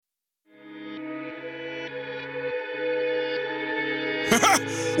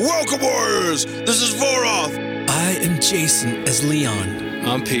Welcome, warriors! This is Voroth! I am Jason as Leon.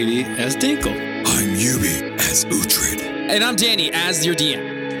 I'm Petey as Dinkle. I'm Yubi as Uhtred. And I'm Danny as your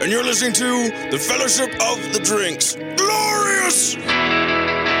DM. And you're listening to the Fellowship of the Drinks. Glorious!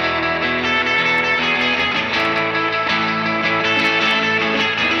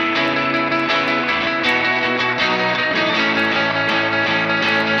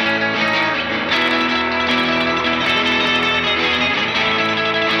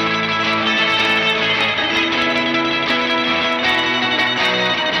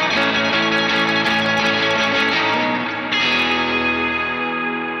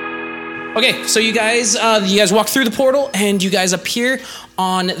 Okay, so you guys walk through the portal, and you guys appear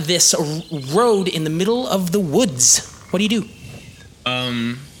on this road in the middle of the woods. What do you do?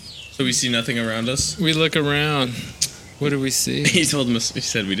 So we see nothing around us? We look around. What do we see? He said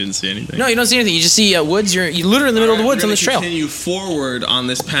we didn't see anything. No, you don't see anything. You just see woods. You're literally in the middle of the woods on this trail. Continue forward on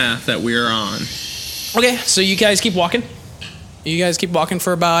this path that we are on. Okay, so you guys keep walking. You guys keep walking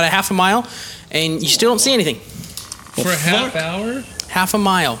for about a half a mile, and you still don't see anything. For a half hour? Half a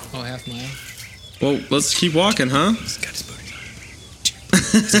mile. Oh, half mile. Well, let's keep walking, huh?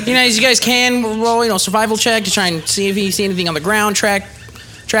 As you guys can roll, survival check to try and see if you see anything on the ground. Track,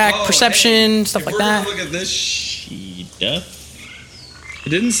 perception, stuff like that. Look at this shit.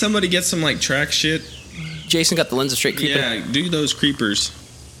 Didn't somebody get some track shit? Jason got the lens of straight creeping. Yeah, do those creepers.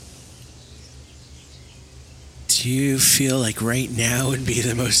 Do you feel like right now would be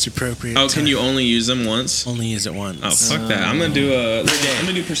the most appropriate time? Can you only use them once? Only use it once. Oh, fuck that. I'm gonna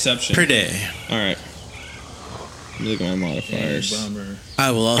do perception. Per day. Alright. Look at my modifiers. Bummer. I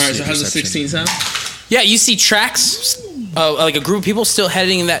will also Alright, so do how's the perception. 16 sound? Yeah, you see tracks, like a group of people still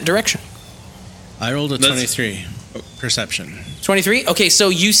heading in that direction. I rolled a 23. Perception. 23? Okay, so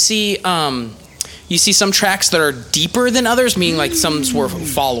you see some tracks that are deeper than others, meaning like some were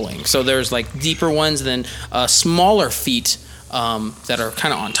following. So there's deeper ones than smaller feet that are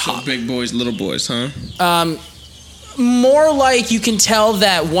kind of on top. So big boys, little boys, huh? More like you can tell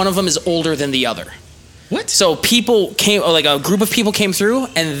that one of them is older than the other. What? So people came, a group of people came through,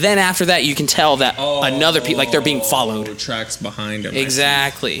 and then after that you can tell that another people, they're being followed. Tracks behind them.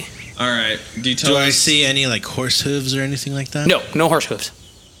 Exactly. All right. Do I see any horse hooves or anything like that? No horse hooves.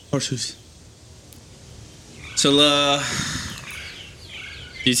 Horse hooves. So,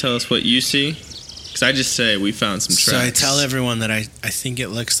 do you tell us what you see? Because I just say we found some tracks. So I tell everyone that I think it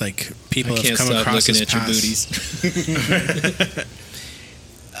looks like people have come across looking this at path. your booties.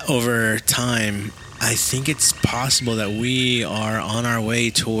 Over time, I think it's possible that we are on our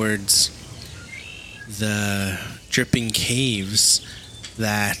way towards the dripping caves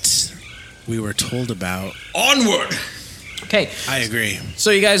that we were told about. Onward! Okay. I agree.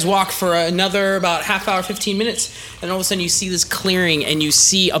 So you guys walk for another about half hour, 15 minutes, and all of a sudden you see this clearing, and you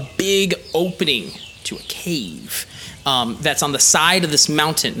see a big opening to a cave that's on the side of this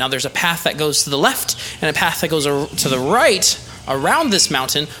mountain. Now there's a path that goes to the left and a path that goes to the right around this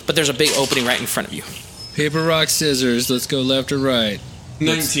mountain, but there's a big opening right in front of you. Paper, rock, scissors. Let's go left or right.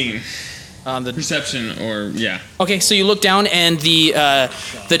 19. Perception, or yeah. Okay, so you look down, and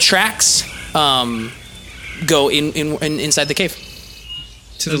the tracks go inside the cave.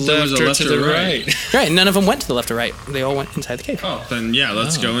 To the left or to the right? Right, none of them went to the left or right. They all went inside the cave. Oh, then yeah,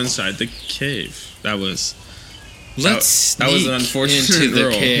 let's go inside the cave. That was Let's that was sneak an unfortunate into the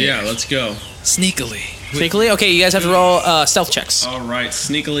roll. cave. Yeah, let's go. Sneakily. Sneakily? Okay, you guys have to roll stealth checks. All right,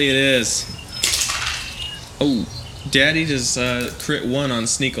 sneakily it is. Oh, Daddy just crit 1 on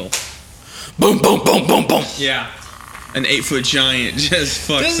Sneakle. Boom, boom, boom, boom, boom. Yeah. An 8-foot giant just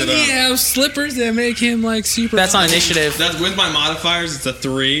fucks Doesn't it up. he have slippers that make him super... That's on initiative. That's with my modifiers. It's a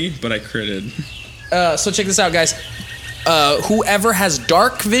 3, but I critted. So check this out, guys. Whoever has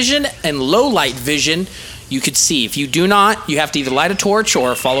dark vision and low light vision, you could see. If you do not, you have to either light a torch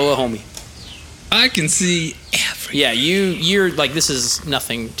or follow a homie. I can see everything. Yeah, you're this is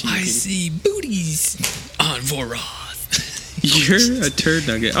nothing to you. I see booties on Voroth. You're a turd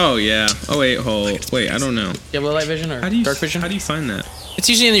nugget. Oh, yeah. Oh, wait, wait, I don't know. You have low light vision or dark vision? How do you find that? It's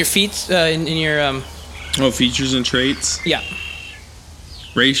usually in your feet, in your... Oh, features and traits? Yeah.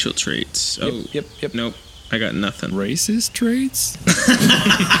 Racial traits. Oh, Yep. Nope. I got nothing. Racist traits?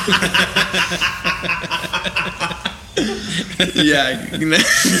 Yeah, no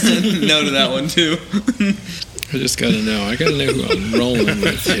to that one, too. I just gotta know. I gotta know who I'm rolling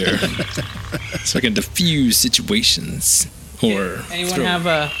with here. So I can diffuse situations. Or Anyone throw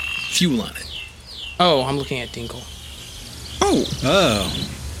have fuel on it. Oh, I'm looking at Dinkle. Oh.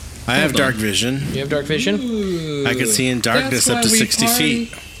 I have dark vision. You have dark vision? Ooh, I can see in darkness that's up to why we 60 party.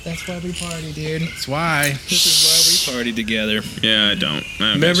 feet. That's why we party, dude. That's why. This is why we party together. Yeah, I don't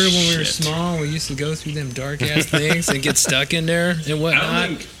Remember when we were shit. small? We used to go through them dark ass things and get stuck in there and I whatnot.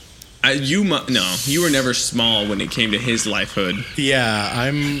 don't think. You were never small when it came to his lifehood.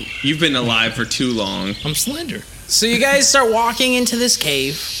 Yeah, You've been alive for too long. I'm slender. So you guys start walking into this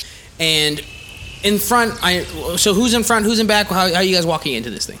cave, and in front. So who's in front? Who's in back? How are you guys walking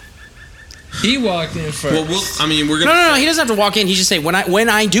into this thing? He walked in first. Well, we're gonna. No. He doesn't have to walk in. He just say when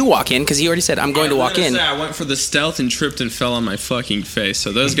I do walk in, because he already said I'm going to walk in. I went for the stealth and tripped and fell on my fucking face.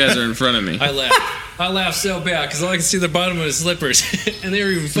 So those guys are in front of me. I laughed so bad because all I could see the bottom of his slippers, and they were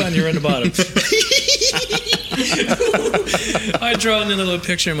even funnier on the bottom. I draw in a little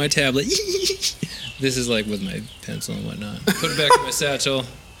picture in my tablet. This is like with my pencil and whatnot. Put it back in my satchel.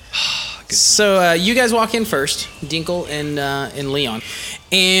 So you guys walk in first, Dinkle and Leon,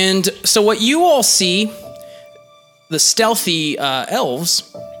 and so what you all see, the stealthy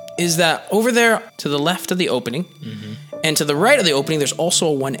elves, is that over there to the left of the opening, and to the right of the opening, there's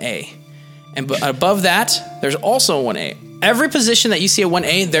also a 1A, and above that, there's also a 1A. Every position that you see a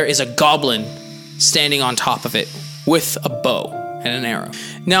 1A, there is a goblin standing on top of it with a bow and an arrow.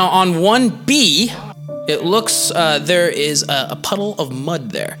 Now on 1B. It looks, there is a puddle of mud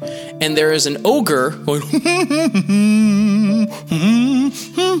there. And there is an ogre going...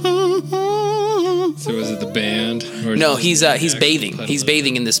 So is it the band? Or No, is it he's the bathing. puddle He's of-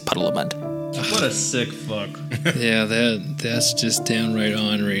 bathing in this puddle of mud. What a sick fuck. Yeah, that's just downright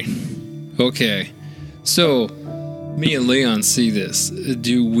ornery. Okay, so me and Leon see this.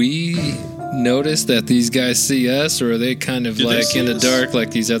 Do we notice that these guys see us, or are they kind of Do they like see in the us? dark like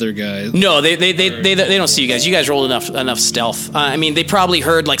these other guys? No, they don't see you guys. You guys rolled enough stealth. I mean, they probably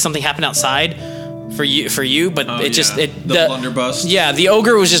heard like something happen outside for you, but the blunderbuss. Yeah, the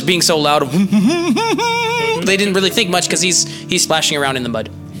ogre was just being so loud. They didn't really think much because he's splashing around in the mud.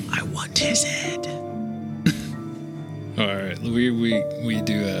 I want his head. All right, we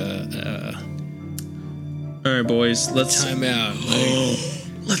do a All right, boys. Let's. time out.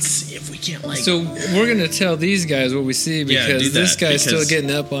 Let's see if we can't So we're gonna tell these guys what we see Yeah, because do this that, guy's still because-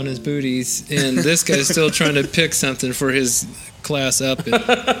 getting up on his booties, and this guy's still trying to pick something for his class up. And,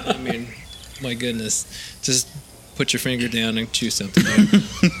 I mean, my goodness, just put your finger down and choose something.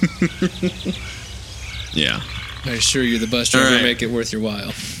 Yeah. I assure you, the bus driver All will right. make it worth your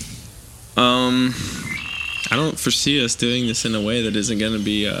while. I don't foresee us doing this in a way that isn't going to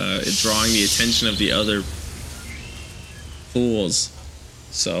be drawing the attention of the other fools.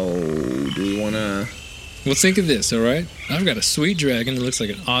 So, do we want to? Well, think of this, all right? I've got a sweet dragon that looks like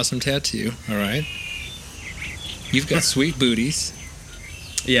an awesome tattoo, all right? You've got sweet booties.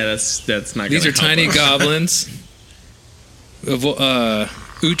 Yeah, that's not. These gonna are tiny help us. goblins.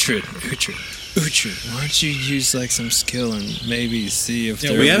 Uhtred, why don't you use like some skill and maybe see if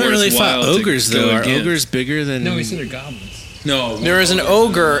they're We haven't really worthwhile fought to ogres go though. Are against. ogres bigger than? No, he said they're goblins. No, There is an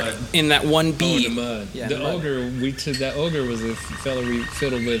ogre in that 1B. Oh, in the mud. Yeah, the in the mud. ogre that ogre was the fellow we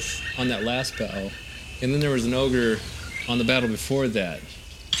fiddled with on that last battle, and then there was an ogre on the battle before that,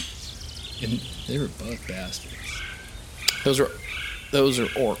 and they were both bastards. Those are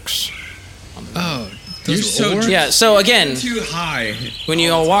orcs. Oh, You're those so are orcs? Yeah. So again, too high. when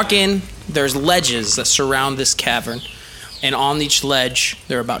you all walk in, there's ledges that surround this cavern, and on each ledge,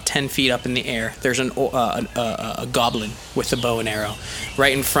 they're about 10 feet up in the air. There's a goblin with a bow and arrow.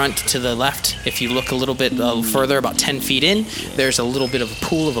 Right in front to the left, if you look a little bit further, about 10 feet in, there's a little bit of a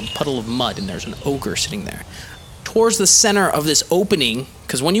pool of a puddle of mud, and there's an ogre sitting there. Towards the center of this opening,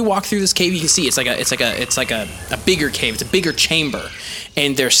 because when you walk through this cave, you can see it's like a bigger cave. It's a bigger chamber,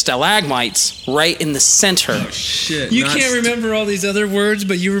 and there's stalagmites right in the center. Shit. You can't remember all these other words,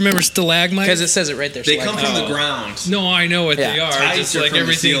 but you remember stalagmites? Because it says it right there. They come stalagmites. from the ground. No, I know what Yeah. they are. Tides Just are like from the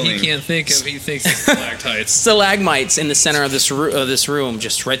everything he ceiling. can't think of, he thinks it's stalactites. Stalagmites in the center of this room,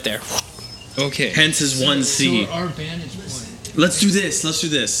 just right there. Okay. Hence is 1C. our vantage point. Let's do this.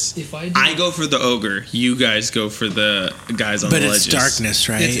 If I do- I go for the ogre. You guys go for the guys on But the it's ledges. darkness,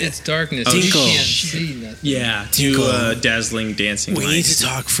 right? It's darkness. Oh, You Tinkle. can't see nothing. Yeah. Tinkle. Do dazzling dancing we need lights. to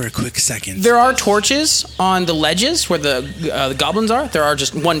talk for a quick second. There are torches on the ledges where the goblins are. There are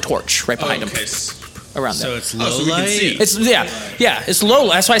just one torch right behind Okay. them, around So there. it's Oh, low so we can light. see. It's it's low.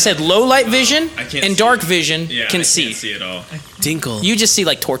 That's why I said low light vision I can't and see dark it. vision Yeah, can I see. Can't see it all. Dinkle. You just see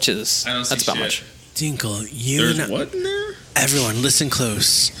like torches. I don't see That's about shit. much. Dinkle. You There's and what in there? everyone, listen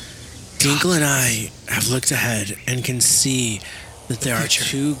close. Dinkle and I have looked ahead and can see that there are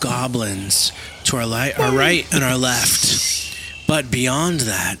two goblins to our right and our left. But beyond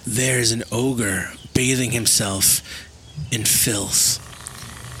that, there's an ogre bathing himself in filth.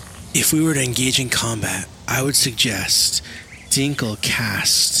 If we were to engage in combat, I would suggest Dinkle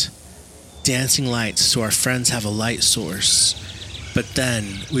cast dancing lights so our friends have a light source, but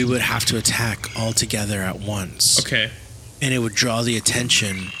then we would have to attack all together at once. Okay. And it would draw the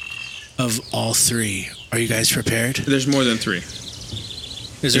attention of all three. Are you guys prepared? There's more than 3.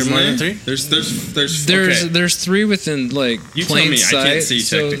 Is there more than 3? There's 3 within like You tell plain me, I sight. can't see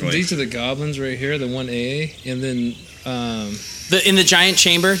so technically. these are the goblins right here, the 1A, and then In the giant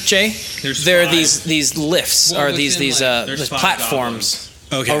chamber, Jay, There's there are 5. these lifts Well, or within, these there's these 5 platforms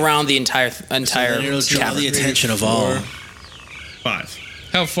Okay. around the entire Then it'll draw cavern. the attention of all. 5.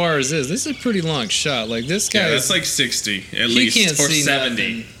 how far is this? This is a pretty long shot. Like this guy, Yeah, is, that's like 60 at he least, can't or see 70.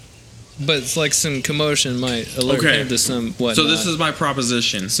 nothing. But it's like some commotion might alert Okay. him to some whatnot. So this is my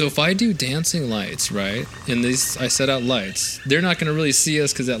proposition. So if I do dancing lights, right, and these I set out lights, they're not going to really see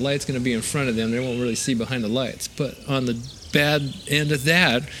us because that light's going to be in front of them. They won't really see behind the lights. But on the bad end of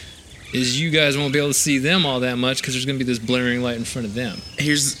that is you guys won't be able to see them all that much because there's going to be this blaring light in front of them.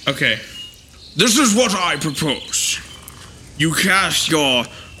 Okay. This is what I propose. You cast your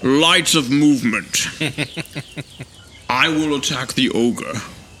lights of movement. I will attack the ogre.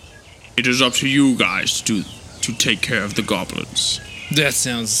 It is up to you guys to take care of the goblins. That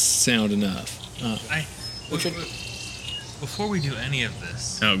sounds sound enough. Before we do any of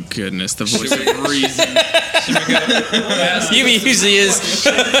this, Oh goodness, the voice of reason. Yubi usually is.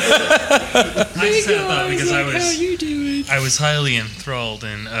 I just had a thought because you do it. I was highly enthralled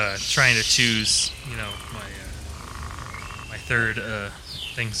in trying to choose, my third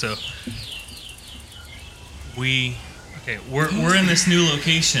thing. So we're in this new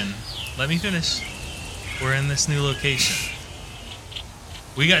location. Let me finish. We're in this new location.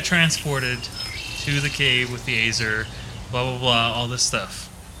 We got transported to the cave with the Azer, blah blah blah, all this stuff.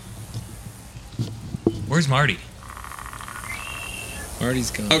 Where's Marty?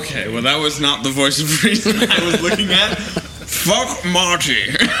 Marty's gone. Okay, well that was not the voice of reason I was looking at. Fuck Marty.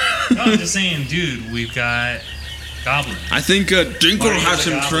 No, I'm just saying, dude, we've got goblins. I think Dinkle Marty is has a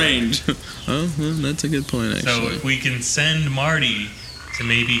him goblin. trained. Oh, well, that's a good point, So actually. if we can send Marty to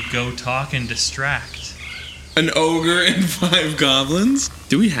maybe go talk and distract. An ogre and 5 goblins?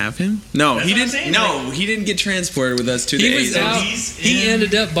 Do we have him? No, That's he what I'm didn't. saying, No, he didn't get transported with us to the He was Azer. out. he's He in-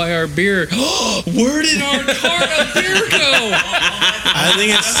 ended up by our beer. Where did our cart of beer go? I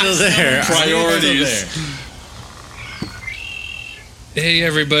think it's still there. Priorities. Hey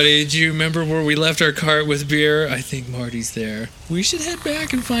everybody, do you remember where we left our cart with beer? I think Marty's there. We should head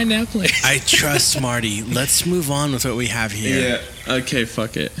back and find that place. I trust Marty. Let's move on with what we have here. Yeah. Okay,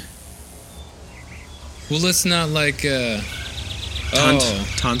 fuck it. Well, let's not like.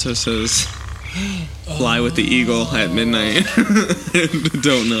 Tonto says, "Fly with the eagle at midnight."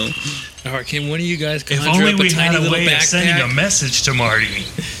 Don't know. All right, can one of you guys If conjure only up a we tiny had a little way of sending a backpack? message to Marty.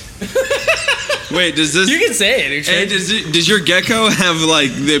 Wait, does this? You can say it. Hey, does your gecko have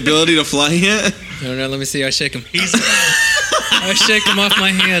like the ability to fly yet? No, let me see. I shake him. He's I shake him off my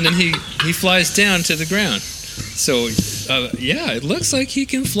hand, and he flies down to the ground. So, yeah, it looks like he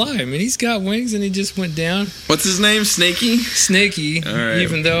can fly. I mean, he's got wings, and he just went down. What's his name? Snaky. Snaky, All right.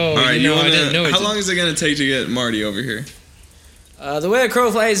 even though All right, I didn't know it. How long is it gonna take to get Marty over here? The way the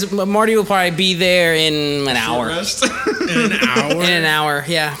crow flies, Marty will probably be there in an hour. Rest? In an hour? In an hour,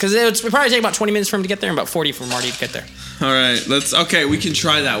 yeah. Because it would probably take about 20 minutes for him to get there and about 40 for Marty to get there. All right, okay. We can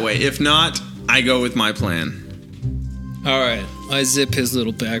try that way. If not, I go with my plan. All right, I zip his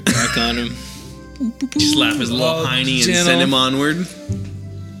little backpack on him. Slap his little Oh, hiney and gentle. send him onward.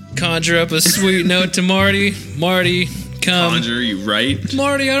 Conjure up a sweet note to Marty. Marty, come. Conjure, you right?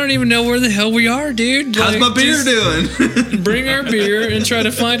 Marty, I don't even know where the hell we are, dude. How's Like, my beer just doing? Bring our beer and try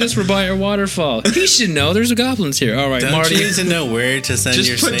to find us. We're by our waterfall. He should know. There's goblins here. All right, Don't Marty. you need to know where to send your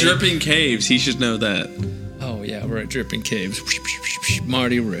Just put snake? dripping caves. He should know that. Oh yeah, we're at Dripping Caves.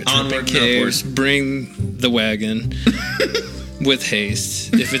 Marty, we're at Onward Dripping and Caves. Bring the wagon with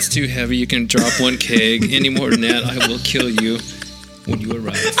haste. If it's too heavy, you can drop one keg. Any more than that, I will kill you when you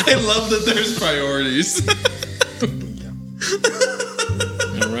arrive. I love that there's priorities.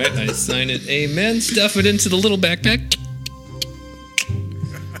 All right, I sign it. Amen. Stuff it into the little backpack.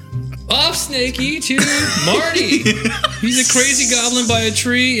 Off, Snaky, to Marty. He's a crazy goblin by a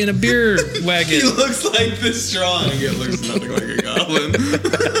tree in a beer He wagon. looks like this strong. It looks nothing like a goblin.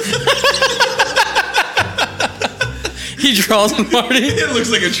 He draws Marty. It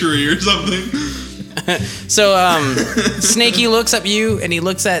looks like a tree or something. So, Snaky looks at you, and he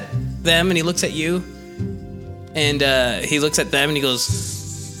looks at them, and he looks at you, and he looks at them, and he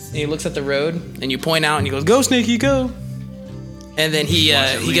goes, and he looks at the road, and you point out, and he goes, "Go, Snaky, go!" And then he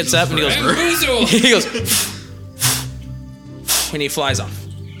gets up, and he goes, Bamboozle. he goes, and he flies off.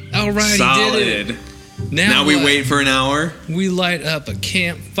 All right, he did it. Solid. Now we what? wait for an hour. We light up a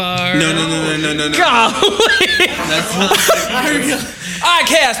campfire. No. That's not. I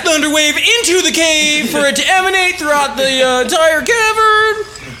cast Thunderwave into the cave for it to emanate throughout the entire cavern.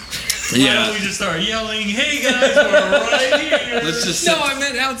 Why don't we just start yelling, "Hey guys, we're right here"? Let's just. No, I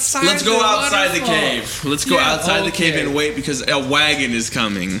meant outside. Let's go the outside the waterfall. cave. Let's go Yeah, outside the cave okay. and wait because a wagon is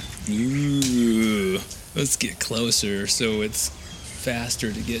coming. Ooh, let's get closer so it's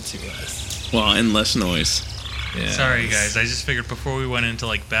faster to get to us. Well, and less noise. Yeah. Sorry guys, I just figured before we went into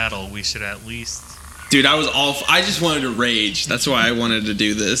like battle, we should at least. Dude, I just wanted to rage. That's why I wanted to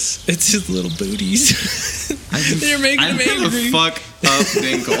do this. It's just little booties. They're making I'm them angry. gonna fuck up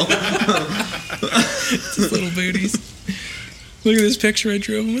Dinkle. Just little booties. Look at this picture I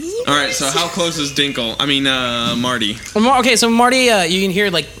drew of him with his little All right, so how close is Dinkle? I mean, Marty. Okay, so Marty, you can hear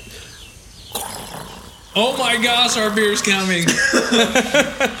like. Oh my gosh, our beer's coming.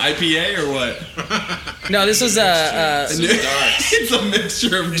 IPA or what? No, this was It's a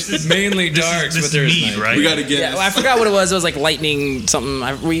mixture of. Mainly darks, This but there's is mead, night. right? We gotta get. Yeah, well, I forgot what it was. It was like lightning something.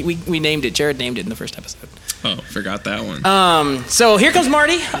 We named it. Jared named it in the first episode. Oh, forgot that one. So here comes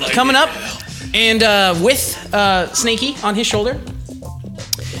Marty coming up, and with Snakey on his shoulder.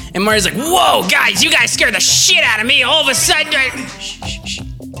 And Marty's like, "Whoa, guys! You guys scared the shit out of me. All of a sudden, shh,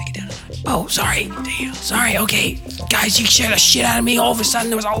 take it down a notch. Oh, sorry. Damn. Sorry. Okay, guys, you scared the shit out of me. All of a sudden,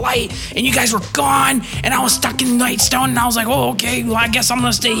 there was a light, and you guys were gone, and I was stuck in Nightstone, and I was like, oh, okay. Well, I guess I'm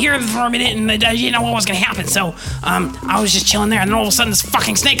gonna stay here for a minute, and I didn't know what was gonna happen. So, I was just chilling there, and then all of a sudden, this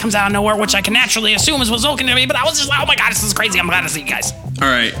fucking snake comes out of nowhere, which I can naturally assume is what's looking at me. But I was just like, oh my god, this is crazy. I'm glad to see you guys. All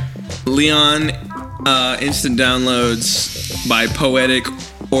right, Leon, instant downloads by poetic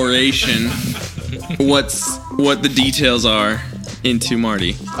oration. What the details are into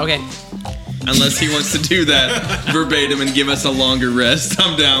Marty? Okay. Unless he wants to do that verbatim and give us a longer rest,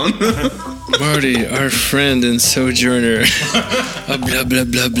 I'm down. Marty, our friend and sojourner. Blah, blah, blah,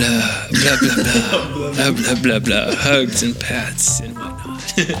 blah, blah, blah, blah, blah, blah, blah, blah, hugs and pats and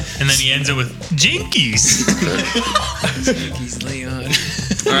whatnot. And then he ends it with Jinkies. He's Leon.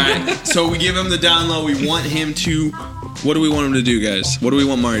 All right, so we give him the download. We want him to. What do we want him to do, guys? What do we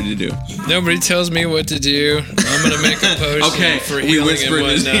want Marty to do? Nobody tells me what to do. I'm gonna make a potion Okay, for we healing whisper and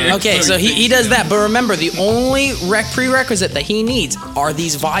in his whatnot. ear. Okay, so he does that, but remember, the only prerequisite that he needs are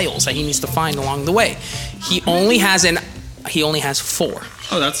these vials that he needs to find along the way. He only has 4.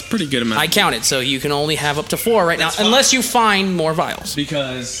 Oh, that's a pretty good amount. I counted, so you can only have up to 4 right now, That's fine. unless you find more vials.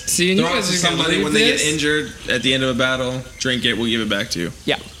 because See, and you throw it guys to are gonna somebody leave when they get this? injured at the end of a battle, drink it. We'll give it back to you,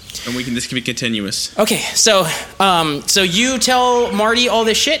 Yeah. and this can be continuous. Okay, so you tell Marty all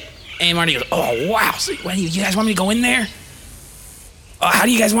this shit, and Marty goes, "Oh wow, so what do you guys want me to go in there? How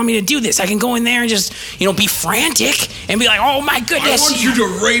do you guys want me to do this? I can go in there and just be frantic and be like, oh my I goodness." want you to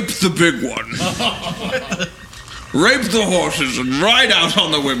rape the big one. Rape the horses and ride out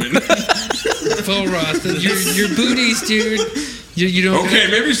on the women. Full Roth, your booties, dude. You don't. Okay,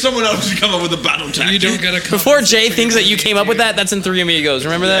 maybe someone else should come up with a battle You tactic. don't gotta. Before Jay thinks that you came up with that, that's in Three Amigos.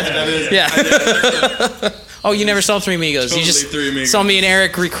 Remember that? Yeah. Oh, you never saw Three Amigos. Totally You just Three Amigos. saw me and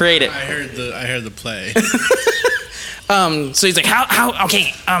Eric recreate it. I heard the play. So he's like, how?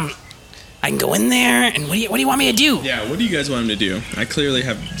 Okay, I can go in there, and what do you want me to do? Yeah, what do you guys want him to do? I clearly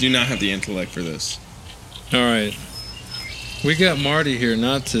do not have the intellect for this. All right. We got Marty here,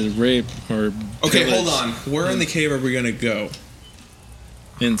 not to rape or. Okay, pillage. hold on. Where in the cave are we gonna go?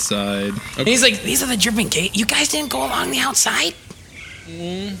 Inside. And he's like, these are the dripping gate. You guys didn't go along the outside?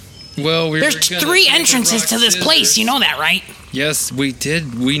 Well, There's 3 entrances to this place. You know that, right? Yes, we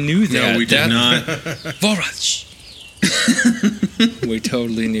did. We knew that. No, we did not. Volrath, shh. We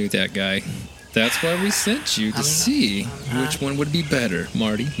totally knew that guy. That's why we sent you to see which one would be better.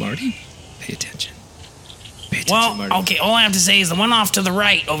 Marty, pay attention. Pay attention, Well, Marty. okay, all I have to say is the one off to the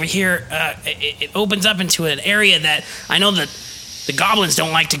right over here, it opens up into an area that I know that the goblins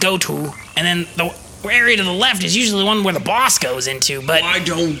don't like to go to. And then the area to the left is usually the one where the boss goes into. But, Why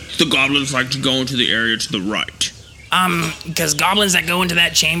don't the goblins like to go into the area to the right? because goblins that go into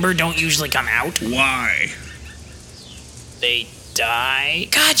that chamber don't usually come out. Why? They die.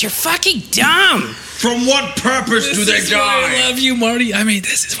 God, you're fucking dumb. From what purpose do they This is why I die? love you, Marty. I mean,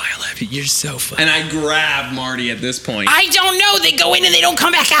 this is why I love you. You're so fun. And I grab Marty at this point. I don't know. They go in and they don't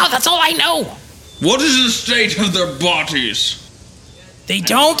come back out. That's all I know. What is the state of their bodies? They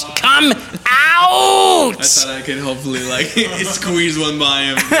don't come out. I thought I could hopefully squeeze one by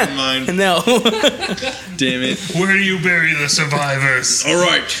him. Never mind. No. Damn it. Where do you bury the survivors? All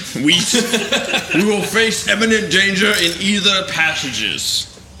right, we will face imminent danger in either passages.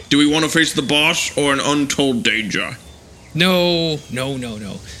 Do we want to face the boss or an untold danger? No.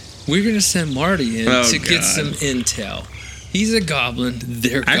 We're gonna send Marty in Oh, to get God. some intel. He's a goblin.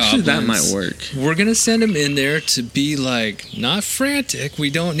 They're Actually, that goblins. might work. We're gonna send him in there to be like not frantic. We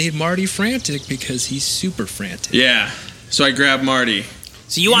don't need Marty frantic because he's super frantic. Yeah. So I grab Marty.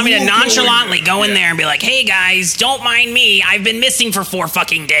 So you want me to nonchalantly go in there and be like, "Hey guys, don't mind me. I've been missing for 4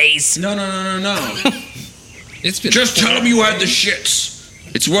 fucking days." No. It's been Just tell him you had the shits.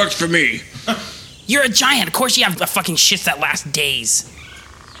 It's worked for me. You're a giant. Of course you have the fucking shits that last days.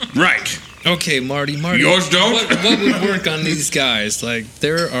 Right. okay, Marty. Yours don't? What would work on these guys? Like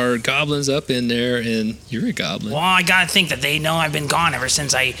there are goblins up in there, and you're a goblin. Well, I gotta think that they know I've been gone ever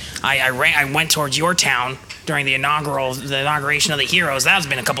since I went towards your town during the inauguration of the heroes. That's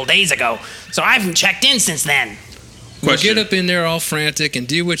been a couple days ago. So I haven't checked in since then. Well, Question. get up in there all frantic and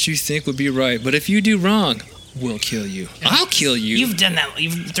do what you think would be right. But if you do wrong, we'll kill you. I'll kill you. You've done that.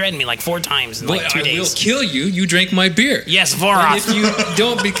 You've threatened me like 4 times in But like 2 I will days. kill you. You drank my beer. Yes, And Voroth. if you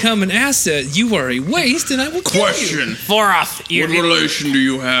don't become an asset, you are a waste, and I will kill you. Question. Voroth. What You're, relation do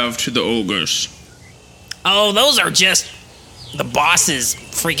you have to the ogres? oh, those are just the boss's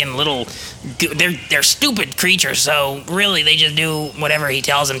freaking little. They're stupid creatures. So really, they just do whatever he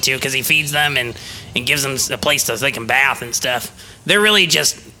tells them to because he feeds them and gives them a place so they can bath and stuff. They're really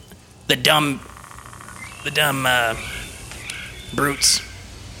just the dumb brutes.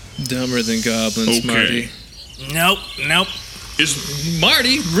 Dumber than goblins, Okay. Marty. Nope. Is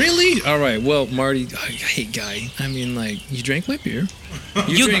Marty, really? All right. Well, Marty, hey, guy. I mean, like, you drank my beer.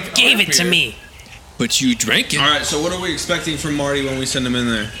 You drank gave our it to beer, me. but you drank it. All right. So what are we expecting from Marty when we send him in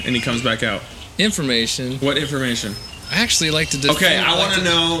there and he comes back out? Information. What information? I actually like to. Okay, I want to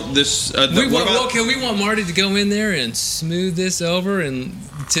know this. We what about? we want Marty to go in there and smooth this over and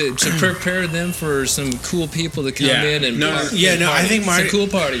to prepare them for some cool people to come Yeah. in and No, party- yeah, no, I think some Marty- cool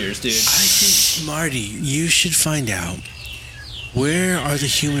partiers, dude. I think, Marty, you should find out where are the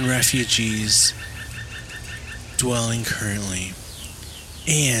human refugees dwelling currently,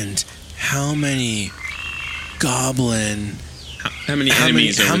 and how many goblin, How many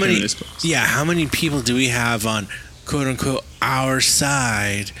enemies are how within many, this place? yeah, how many people do we have on quote unquote our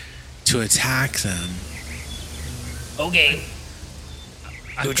side to attack them? Okay.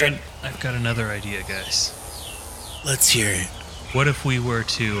 Uhtred. I've got another idea, guys. Let's hear it. What if we were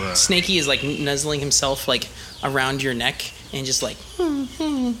to Snaky is like nuzzling himself like around your neck and just like like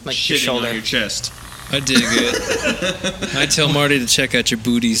your Shitting shoulder. on your chest. I dig it. I tell Marty to check out your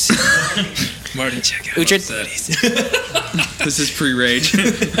booties. Marty, check out Uhtred. those booties. This is pre-rage.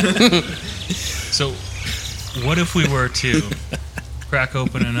 So, what if we were to crack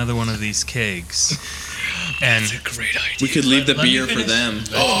open another one of these kegs? And Great idea. We could leave the Let me beer for finish. them.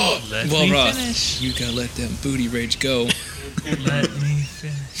 let Well, me Ross, finish. you gotta let them booty rage go. Let me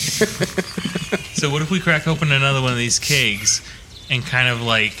finish. So, what if we crack open another one of these kegs and kind of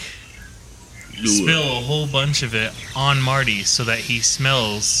like spill a whole bunch of it on Marty so that he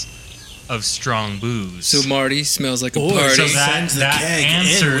smells of strong booze? So Marty smells like a Or party. so that, sends the that keg in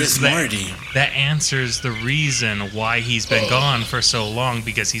answers with that, Marty. that answers the reason why he's been gone for so long,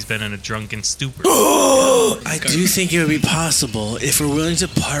 because he's been in a drunken stupor. I do think it would be possible if we're willing to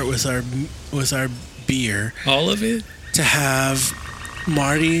part with our beer All of it? to have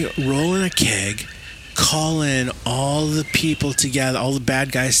Marty roll in a keg, call in all the people together, all the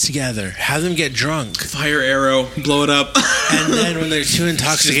bad guys together, have them get drunk, Fire arrow, blow it up. and then when they're too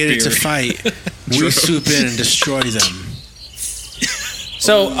intoxicated to beer. fight, we swoop in and destroy them.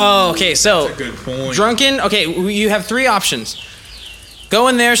 So, okay, so Good point. drunken. Okay, you have 3 options. Go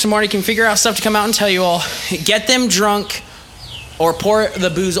in there so Marty can figure out stuff to come out and tell you all. Get them drunk, or pour the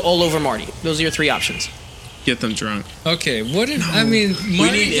booze all over Marty. Those are your 3 options. Get them drunk. Okay, what if I mean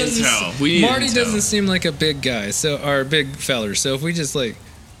Marty need doesn't intel. We need Marty intel. doesn't seem like a big guy, or a big feller. So if we just like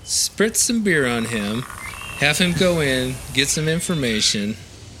spritz some beer on him, have him go in, get some information,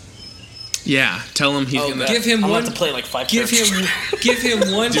 Yeah, tell him he's gonna. give him I'm one about to play like 5 give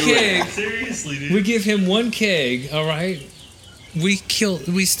him one keg. Seriously, dude. We give him one keg, all right? We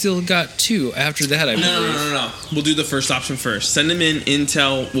still got 2 after that, I believe. No. We'll do the first option first. Send him in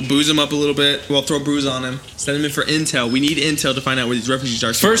intel. We'll booze him up a little bit. We'll throw booze on him. Send him in for intel. We need intel to find out where these refugees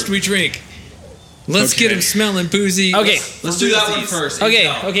are. First we drink. Let's get him smelling boozy. Okay. let's do that one first. Okay,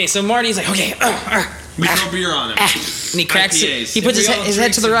 Intel. okay, so Marty's like, okay, We throw beer on him. and he cracks it. IPAs. He puts We all his head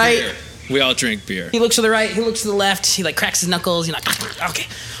drink to the some right. beer. We all drink beer. He looks to the right. He looks to the left. He like cracks his knuckles. He's like, okay,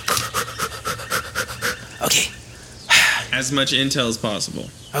 okay, As much intel as possible.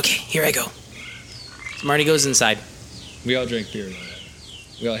 okay. Here I go. So Marty goes inside. We all drink beer.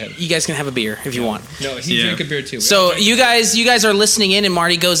 We all have. You guys can have a beer if you want. No, he Yeah. drank a beer too. So you guys are listening in, and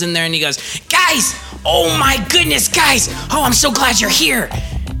Marty goes in there and he goes, guys, oh my goodness, guys, oh I'm so glad you're here.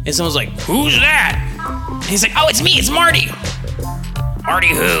 And someone's like, who's that? And he's like, oh, it's me, it's Marty. Marty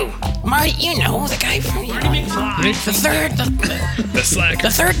who? Marty, you know, the guy from Marty McFly. The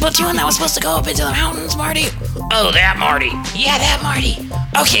third platoon that was supposed to go up into the mountains, Marty. Oh, that Marty. Yeah, that Marty.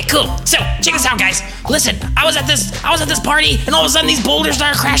 Okay, cool. So, check this out, guys. Listen, I was at this party, and all of a sudden these boulders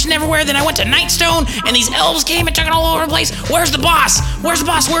started crashing everywhere. Then I went to Nightstone, and these elves came and took it all over the place. Where's the boss? Where's the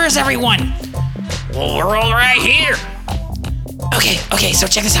boss? Where is everyone? Well, we're all right here. Okay, so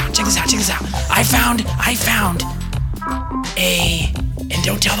check this out. I found and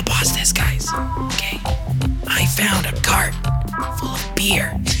don't tell the boss this, guys. Okay? I found a cart full of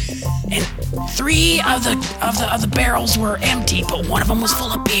beer. And 3 of the barrels were empty, but one of them was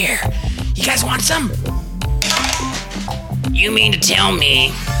full of beer. You guys want some? You mean to tell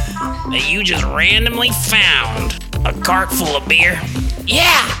me that you just randomly found a cart full of beer?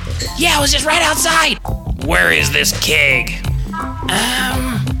 Yeah, it was just right outside. Where is this keg?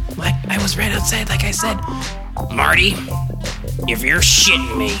 Like I was right outside, like I said. Marty, if you're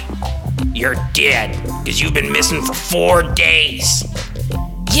shitting me, you're dead, because you've been missing for 4 days.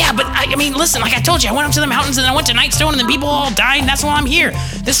 Yeah, but I mean, listen, like I told you, I went up to the mountains and I went to Nightstone and then people all died, and that's why I'm here.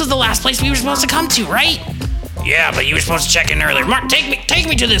 This was the last place we were supposed to come to, right? Yeah, but you were supposed to check in earlier. Mark, take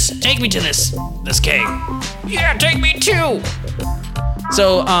me to this cave. Yeah, take me too.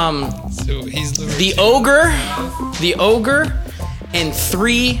 So he's the ogre, and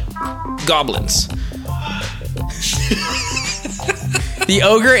 3 goblins. The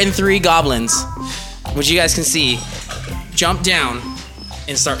ogre and 3 goblins, which you guys can see, jump down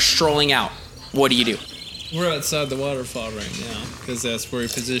and start strolling out. What do you do? We're outside the waterfall right now, because that's where we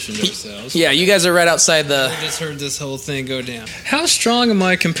positioned ourselves. Yeah, you guys are right outside the... I just heard this whole thing go down. How strong am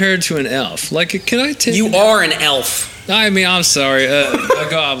I compared to an elf? Like, can I take... You are an elf. I mean, I'm sorry, a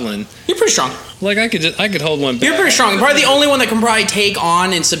goblin. You're pretty strong. Like, I could hold one back. You're pretty strong. Probably the only one that can probably take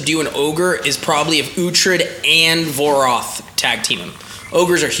on and subdue an ogre is probably if Uhtred and Voroth tag team him.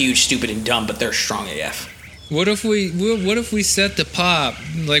 Ogres are huge, stupid, and dumb, but they're strong AF. What if we set the pop?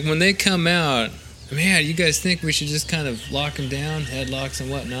 Like, when they come out, man, you guys think we should just kind of lock them down, headlocks and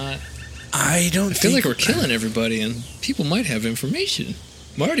whatnot? I feel like we're killing everybody, and people might have information.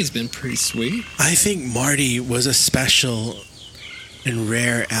 Marty's been pretty sweet. I think Marty was a special and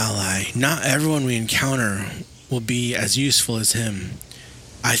rare ally. Not everyone we encounter will be as useful as him.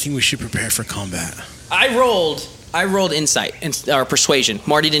 I think we should prepare for combat. I rolled insight or persuasion.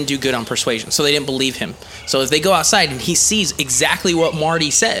 Marty didn't do good on persuasion, so they didn't believe him. So if they go outside and he sees exactly what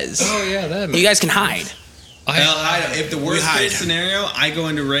Marty says, you guys can hide. If the worst case scenario, I go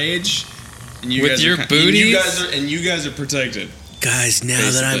into rage, and you with guys your are, booties, and you guys are protected. Guys, now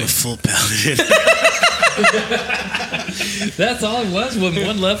basically. That I'm a full paladin. That's all it was. With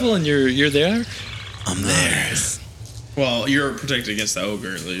 1 level, and you're there. I'm there. Well, you're protected against the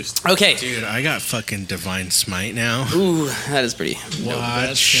ogre at least. Okay, dude, I got fucking divine smite now. Ooh, that is pretty. No,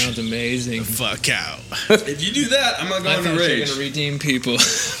 that sounds amazing. Fuck out. If you do that, I'm gonna go into rage. You're gonna redeem people.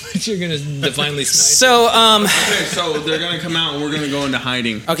 But you're gonna divinely smite. So Okay, so they're gonna come out, and we're gonna go into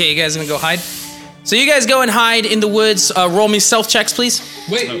hiding. Okay, you guys gonna go hide? So you guys go and hide in the woods. Roll me stealth checks, please.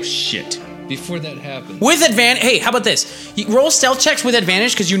 Wait. Oh shit. Before that happens. With advantage. Hey, how about this? You roll stealth checks with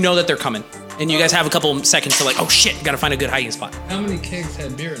advantage because you know that they're coming. And you guys have a couple seconds to oh shit, gotta find a good hiding spot. How many kegs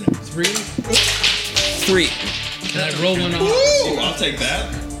had beer in them? 3? 3. Can I roll one off? Ooh, I'll take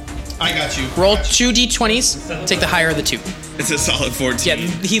that. I got you. Roll 2 d20s. Take the higher of the 2. It's a solid 14. Yeah,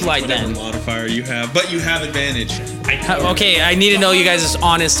 he lied then. Modifier you have, but you have advantage. Okay, I need to know you guys'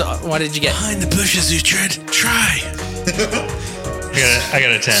 honest. What did you get? Behind the bushes, Uhtred. Try. I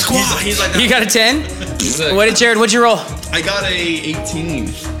got a 10. He's like you got a 10? What did Jared? What'd you roll? I got a 18.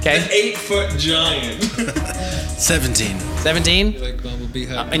 Okay. An 8-foot giant. 17. 17? Like Bumblebee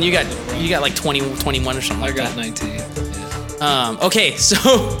and you got like 20, 21 or something like that. I got 19. Yeah. Okay, so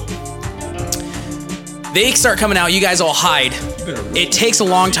they start coming out. You guys all hide. It takes a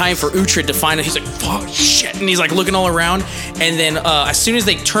long time for Uhtred to find it. He's like, fuck, shit. And he's like looking all around. And then as soon as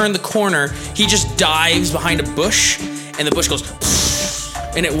they turn the corner, he just dives behind a bush. And the bush goes,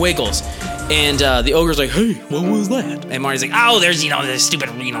 and it wiggles. And the ogre's like, hey, what was that? And Marty's like, oh, there's, the stupid,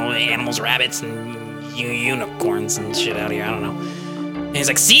 animals, rabbits, and unicorns and shit out here. I don't know. And he's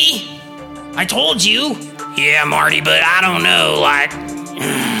like, see? I told you. Yeah, Marty, but I don't know. Like,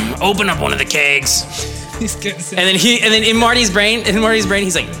 open up one of the kegs. And then in Marty's brain,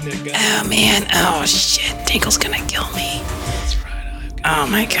 he's like, oh, man. Oh, shit. Tinkle's gonna kill me. That's right. Oh,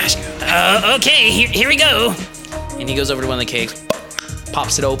 my gosh. Okay, here we go. And he goes over to one of the kegs,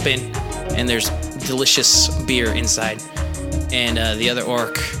 pops it open, and there's delicious beer inside. And the other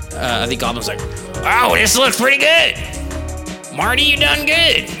orc, the goblin's like, oh, this looks pretty good. Marty, you done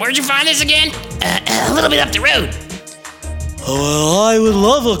good. Where'd you find this again? A little bit up the road. Well, I would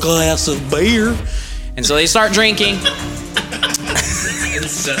love a glass of beer. And so they start drinking.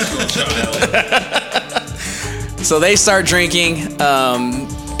 Ancestral child. So they start drinking.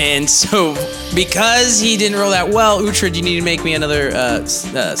 And so because he didn't roll that well, Uhtred, you need to make me another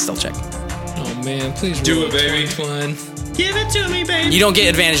stealth check. Oh man, please Do roll it, baby. 21. Give it to me, baby. You don't get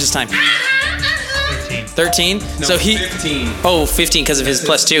advantage this time. 13? No, So he 15. Oh, 15 because of his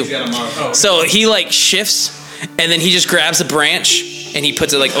plus 2. He's got a mark. So he like shifts and then he just grabs a branch and he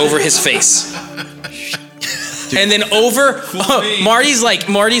puts it like over his face. And then over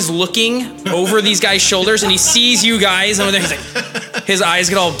Marty's looking over these guys' shoulders and he sees you guys over there. He's like, his eyes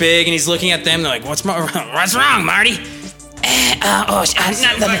get all big and he's looking at them. They're like, what's wrong, Marty?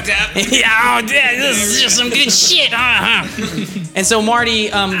 Nothing. Yeah, this is just some good shit. And so Marty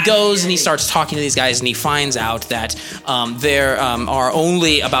goes and he starts talking to these guys and he finds out that there are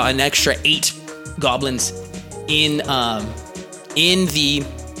only about an extra 8 goblins in the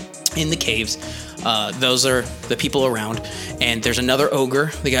caves. Those are the people around, and there's another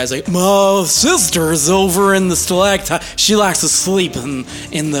ogre. The guy's like, My sister's over in the stalactite. She likes to sleep in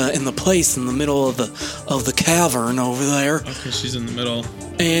the place in the middle of the cavern over there. Okay, she's in the middle.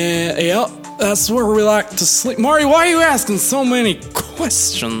 And yeah, that's where we like to sleep. Marty, why are you asking so many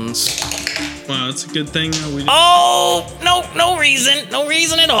questions? Wow, that's a good thing. We oh, no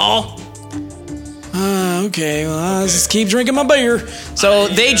reason at all. Okay, well, I'll just keep drinking my beer. So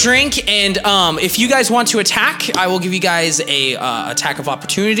they drink, and if you guys want to attack, I will give you guys a attack of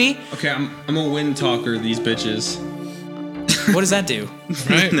opportunity. Okay, I'm a wind talker. These bitches. What does that do?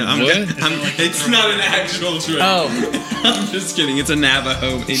 Right? No, it's not an actual trick. Oh. I'm just kidding. It's a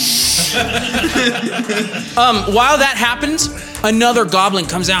Navajo Indian. While that happens, another goblin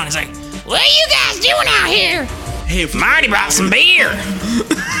comes out and he's like, what are you guys doing out here? Hey, Marty brought some beer.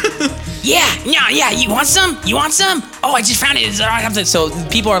 Yeah, you want some? Oh, I just found it. So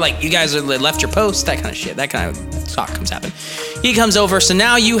people are like, you guys are left your post, that kind of shit. That kind of talk comes happen. He comes over, so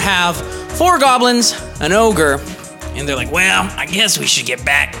now you have 4 goblins, an ogre, and they're like, well, I guess we should get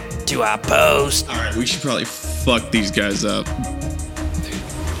back to our post. All right, we should probably fuck these guys up.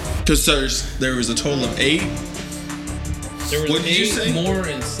 Because there was a total of 8. There was What did you say? 8 more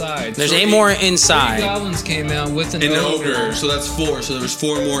inside. There's So 8 more 3 inside. goblins came out with an An ogre. ogre, so that's 4. So there was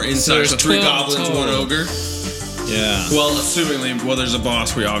 4 more inside. there's So 3 12 goblins, 1 total. ogre. Yeah. Well, assumingly, there's a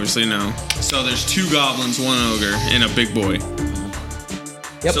boss, we obviously know. So there's 2 goblins, 1 ogre, and a big boy.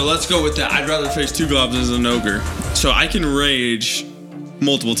 Yep. So let's go with that. I'd rather face 2 goblins than an ogre. So I can rage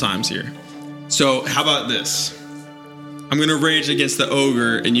multiple times here. So how about this? I'm gonna rage against the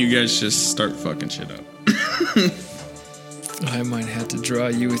ogre, and you guys just start fucking shit up. I might have to draw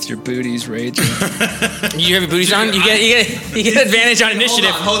you with your booties raging. You have your booties on? You get advantage on initiative.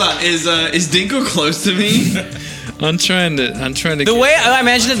 Hold on. Is Dinko close to me? I'm trying to. The way I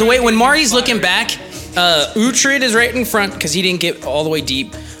imagine it, the way when Marty's looking back, Uhtred is right in front because he didn't get all the way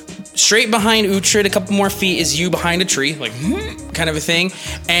deep. Straight behind Uhtred, a couple more feet, is you behind a tree, like kind of a thing.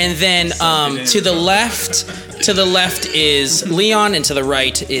 And then to the left is Leon, and to the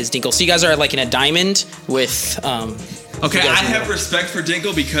right is Dinkle. So you guys are like in a diamond with. Okay, I have respect for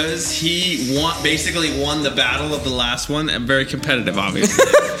Dinkle because he basically won the battle of the last one, and very competitive, obviously.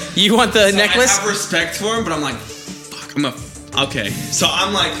 You want the So necklace? I have respect for him, but I'm like, fuck, okay. So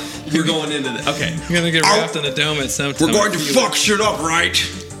I'm like, we're going into the, okay. You're gonna get wrapped in a dome at some time. We're going to fuck shit up, right?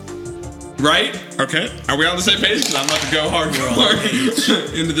 Right? Okay. Are we on the same page? Because I'm about to go hardcore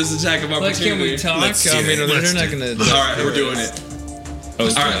into this attack of Like, opportunity. can we talk? Let's do I mean, it. they're Let's not do gonna. All right, we're doing it. All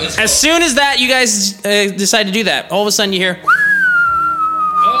right, let's As soon as that, you guys decide to do that. All of a sudden, you hear,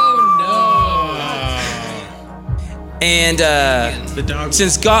 Oh and The dog.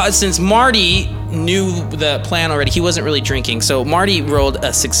 since Marty knew the plan already, he wasn't really drinking. So Marty rolled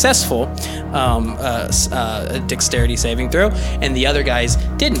a successful dexterity saving throw, and the other guys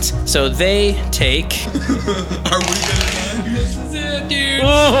didn't. So they take. Are we gonna no! Dude.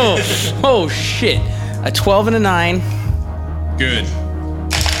 Oh shit! A 12 and a 9. Good.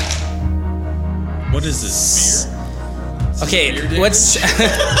 What is this? Okay, what's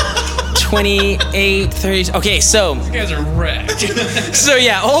 28, 30? Okay, so You guys are wrecked. So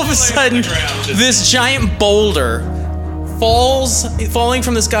yeah, all of a sudden, this giant boulder falling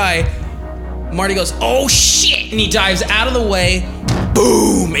from the sky. Marty goes, "Oh shit!" and he dives out of the way.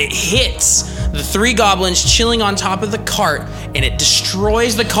 Boom! It hits the 3 goblins chilling on top of the cart, and it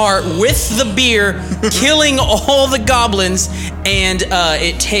destroys the cart with the beer, killing all the goblins. And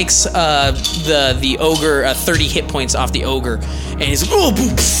it takes the ogre 30 hit points off the ogre, and he's like, oh,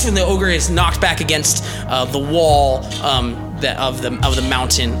 boom, and the ogre is knocked back against the wall, the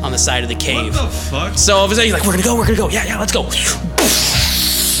mountain on the side of the cave. What the fuck? So all of a sudden he's like, we're gonna go. Yeah, let's go.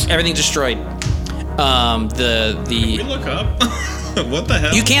 Everything's destroyed. We look up. What the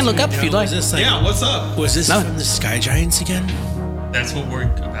hell? You can look up if you'd like. Was this like, Yeah, what's up? was this No. from the Sky Giants again? That's what we're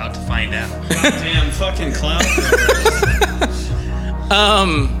about to find out. Damn fucking cloud.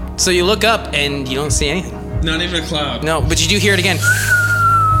 So you look up and you don't see anything. Not even a cloud. No, but you do hear it again.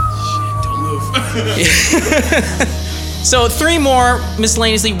 Don't move. So 3 more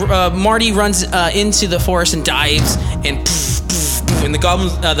miscellaneously. Marty runs into the forest and dives, and and the goblin,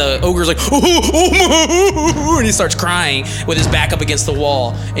 the ogre's like, and he starts crying with his back up against the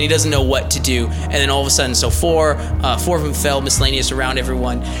wall, and he doesn't know what to do. And then all of a sudden, so four of them fell miscellaneous around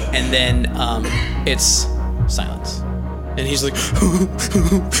everyone, and then it's silence. And he's like,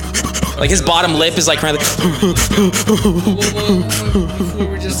 like his bottom lip is like kind of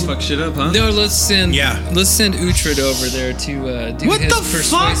We're just Fuck shit up, huh? no. Let's send Yeah. Let's send Uhtred over there to do What his the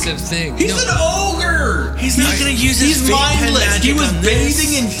persuasive fuck? thing. He's No. an ogre. He's not gonna use his He's fake pen mindless. He magic was on this.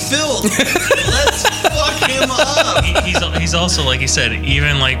 bathing in filth. Let's fuck him up. He's also, like you said,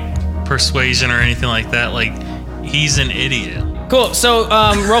 even like persuasion or anything like that. Like he's an idiot. cool. So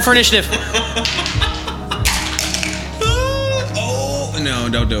roll for initiative. Oh no!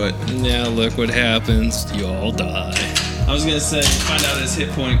 Don't do it. Now look what happens. You all die. I was gonna say find out his hit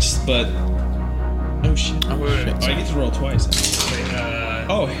points, but oh shit! Oh, I get to roll twice.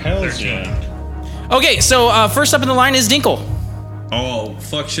 Oh hell 13. yeah! Okay, so first up in the line is Dinkle. Oh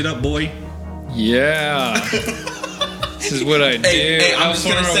fuck shit up, boy! Yeah. This is what I do. Hey, I'm How just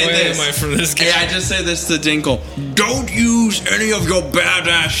far gonna say away this. am I from this guy? Hey, I just say this to Dinkle. Don't use any of your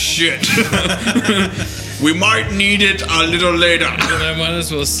badass shit. We might need it a little later. Then I might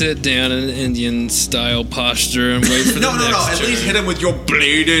as well sit down in Indian style posture and wait for No, the next At turn. least hit him with your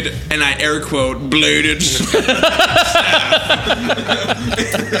bladed, and I air quote, bladed.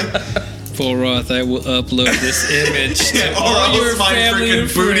 Fulroth, I will upload this image to Or all else your my family freaking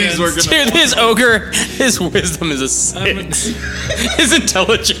and booties were friends. gonna. Dude, this ogre, his wisdom is a 6. His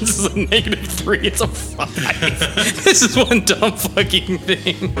intelligence is a -3. It's a 5. This is one dumb fucking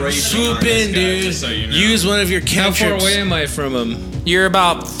thing. Swoop in, dude. so you know. Use one of your How far cantrips. away am I from him? You're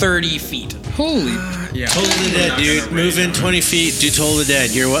about 30 feet. Holy. Toll of the Dead, dude. Move in 20 feet. Do Toll of the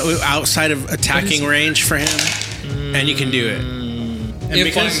Dead. You're outside of attacking range for him, and you can do it. And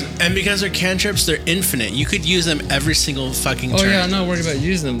because they're cantrips, they're infinite. You could use them every single fucking Oh turn. yeah, I'm not worried about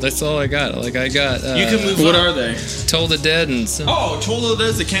using them. That's all I got. Like I got. You can move. What up. are they? Toll the Dead and some Oh, Tolo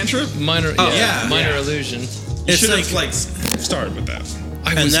does the cantrip? minor. yeah. minor illusion. You It's should like have like started with that.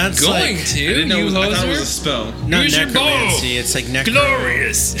 I And was that's going like- to. I didn't know. you I thought it was a hoser. spell. not Use your bow. necromancy. It's like necro.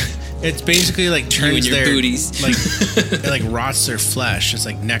 Glorious. It's basically like turns and your their booties. like it like rots their flesh. It's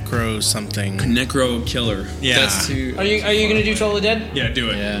like necro something. Necro killer. Yeah. That's too. Are you gonna do Toll of the Dead? Yeah, do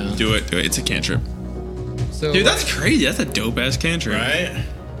it. Yeah. Do it. It's a cantrip. So Dude, that's crazy. That's a dope ass cantrip. right.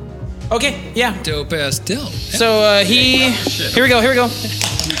 Okay, yeah. dope ass deal. So here we go.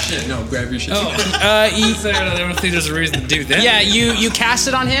 Shit, no, grab your shit. Oh, Uh, I don't think there's a reason to do that. Yeah, you cast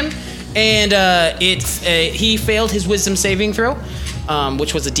it on him, and he failed his wisdom saving throw,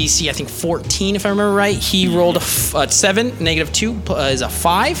 which was a DC I think 14 if I remember right. He rolled a 7, -2 is a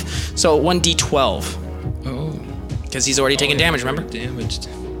 5, so 1d12 Oh. because he's already taken damage. Remember? Damaged.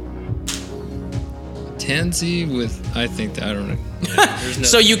 Tansy with I think that, I don't know. Yeah, there's no,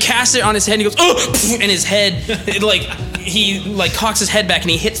 So you cast it on his head, and he goes, oh, and his head, he cocks his head back, and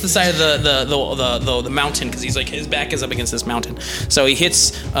he hits the side of the mountain because he's like his back is up against this mountain. So he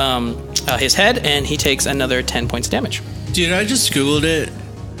hits his head, and he takes another 10 points of damage. Dude, I just googled it.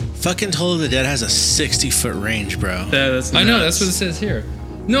 Fucking Toll of the Dead has a 60-foot range, bro. That's I know that's what it says here.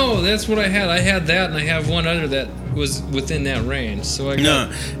 No, that's what I had. I had that, and I have one other that was within that range. So I got No,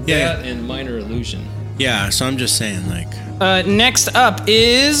 yeah. that and minor illusion. Yeah, so I'm just saying, like, Next up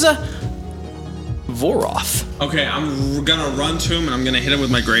is Voroth. Okay, I'm gonna run to him and I'm gonna hit him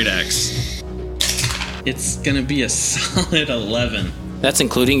with my great axe. It's gonna be a solid 11. That's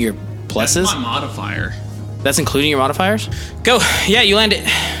including your pluses? That's my modifier. That's including your modifiers? Go. Yeah, you land it.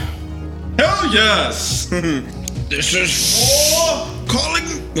 Hell yes! This is for calling.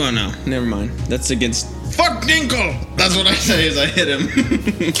 Well, no, never mind. That's against. Fuck Dinkle! That's what I say as I hit him.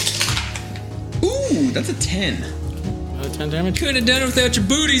 Ooh, that's a 10. 10 damage. Could have done it without your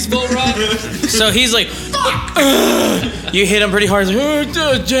booties, Volroth. So he's like, you hit him pretty hard. He's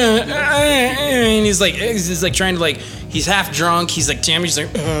like, and he's like trying to he's half drunk. He's like damaged.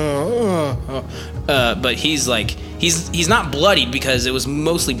 He's like, but he's like, he's not bloodied because it was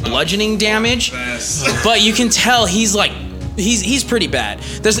mostly bludgeoning damage. But you can tell he's like He's pretty bad.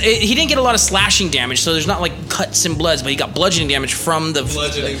 He didn't get a lot of slashing damage, so there's not like cuts and bloods, but he got bludgeoning damage from the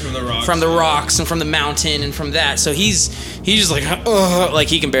rocks and from the mountain and from that. So he's just like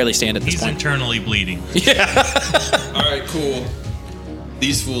he can barely stand at this He's point. internally bleeding. All right, cool.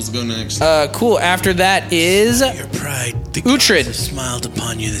 These fools go next. Cool. After that is Your pride, the Uhtred. gods have smiled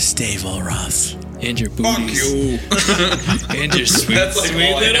upon you this day, Volroth. And your Fuck booties. you. And your sweet, That's like sweet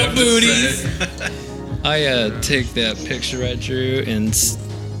all I little have to booties. say. I take that picture I drew and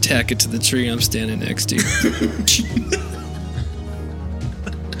tack it to the tree I'm standing next to.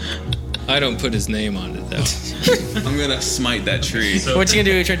 I don't put his name on it though. I'm gonna smite that tree. So, what you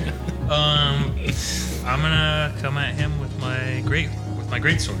gonna do, Uhtred? I'm gonna come at him with my great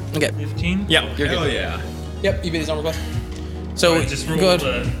sword. Okay. 15. Yep. You're Hell good. yeah. Yep. You beat his armor class. So I just rolled go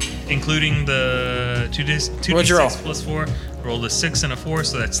ahead. including the 2d6 What'd you roll? plus 4. Rolled a 6 and a 4,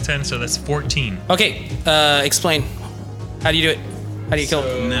 so that's 10. So that's 14. Okay. Explain. How do you do it? How do you kill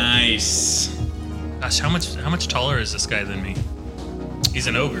him? Nice. Gosh, how much taller is this guy than me? He's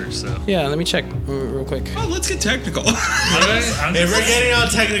an ogre, so. Yeah. Let me check real quick. Oh, let's get technical. I'm If just- we're getting all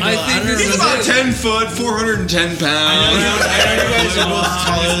technical, I think this He's is about it. 10 foot, 410 pounds. I know you guys are both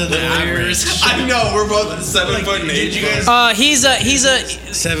taller than the average. I know, we're both 7 foot and 8 Did you guys? He's a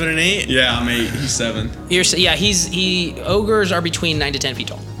 7 and 8. Yeah, I'm 8. He's 7. ogres are between 9 to 10 feet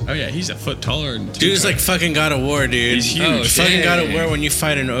tall. Oh yeah, he's a foot taller. And Dude's like fucking God of War, dude. He's huge. Oh, Fucking God of dang. War. When you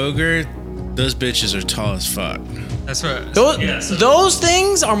fight an ogre, those bitches are tall as fuck. That's right. Those, Yeah, so- those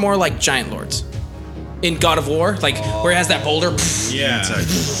things are more like giant lords. In God of War, like where it has that boulder, Yeah.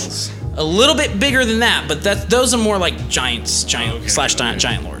 a little bit bigger than that, but those are more like giants,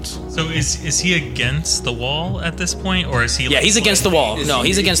 giant lords. So is he against the wall at this point, or is he? Yeah, like, he's against the wall. is No, he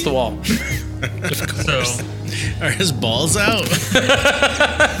he's against the wall. So Are his balls out?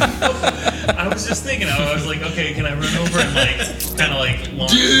 I was just thinking. I was like, okay, can I run over and like kind of like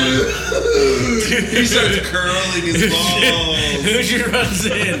launch? He starts curling his balls. Uhtred runs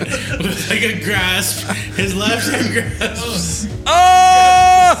in with like a grasp. His left hand grasps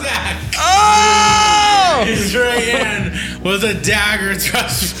Oh! Oh! his right hand with a dagger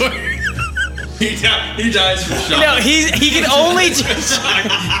thrust for him. He dies from shock. No, he can only.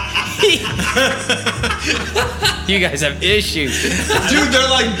 You guys have issues. Dude, they're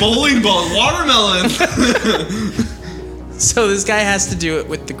like bowling balls, watermelon. So this guy has to do it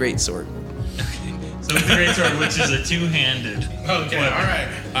with the great sword. So with the great sword, which is a two-handed. Okay, weapon.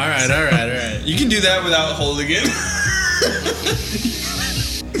 all right. You can do that without holding it.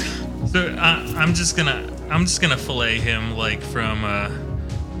 So I'm just gonna fillet him like from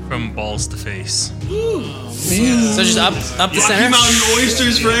balls to face. So just up the Rocky center. Mountain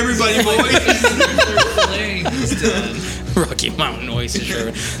oysters for everybody, boys. Rocky Mountain oysters.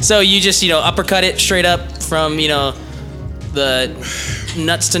 Sure. So you just uppercut it straight up from the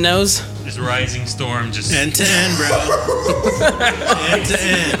nuts to nose. This rising storm just. End to end, bro. End to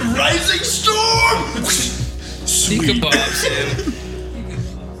end. Rising storm. Sweet kebabs,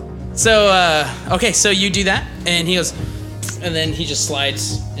 man. So okay, so you do that, and he goes, and then he just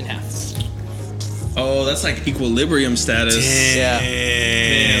slides in half. Oh, that's like equilibrium status. Yeah.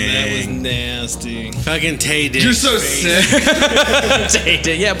 Damn, that was nasty. Fucking Tay Diggs. You're so sick. Tay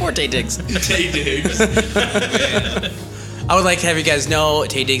Diggs. Yeah, poor Tay Diggs. Tay Diggs. I would like to have you guys know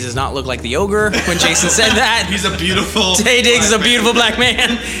Tay Diggs does not look like the ogre when Jason said that. He's a beautiful. Tay Diggs is a beautiful black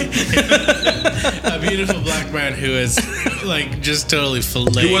man. A beautiful black man who is like just totally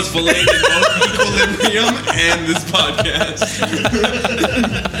filleted. He was filleted in both equilibrium and this podcast.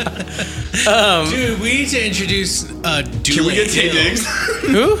 Dude, we need to introduce Dule Can we get Tay Hill. Diggs?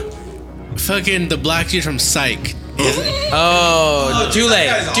 Who? Fucking the black dude from Psych. Oh, Dule. that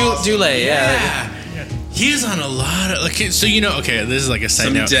guy's awesome. Dule, yeah. Yeah. He's on a lot of so okay, this is like a side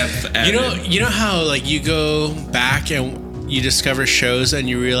Some note. depth added. You know how like you go back and you discover shows and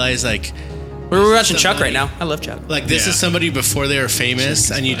you realize like We're watching Chuck right now. I love Chuck. like this Yeah. is somebody before they were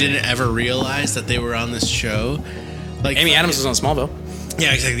famous and you didn't ever realize that they were on this show. Like Amy Adams was on Smallville.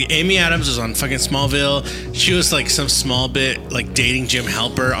 Yeah, exactly. Amy Adams was on fucking Smallville. She was like some small bit like dating Jim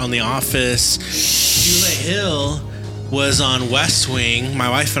Halper on The Office. Dule Hill was on West Wing. My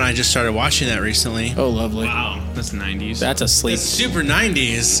wife and I just started watching that recently. Oh, lovely. Wow, that's 90s. That's a sleep. It's super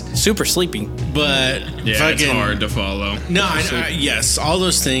 90s, Super sleeping. but yeah, fucking it's hard to follow. No, yes, all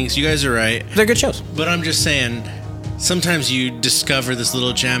those things. You guys are right. They're good shows. But I'm just saying, sometimes you discover this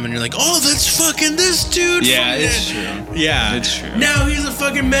little gem and you're like, oh, that's fucking this dude. Yeah, from it's it." true. Yeah. It's true. Now he's a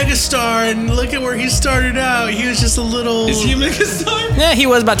fucking megastar and look at where he started out. He was just a little... Is he a megastar? Yeah, he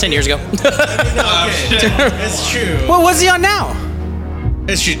was about 10 years ago. Okay. It's true. Well, what's he on now?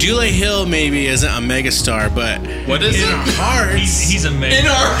 It's true. Dule Hill maybe isn't a megastar, but What is in it? our hearts, He's a mega. In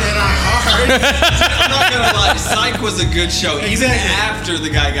our hearts, I'm not gonna lie, Psych was a good show. Even Exactly. after the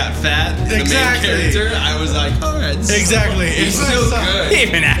guy got fat, the Exactly. main character, I was like, alright. exactly. He's If I still saw- good.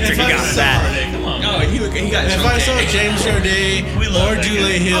 Even after he I got saw- that. Come on. No, he got If I saw okay. James Roday We love or that Dule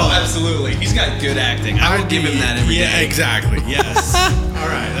guy. Hill, Oh, absolutely. He's got good acting. I would give him that every day. Yeah, exactly. Yes. All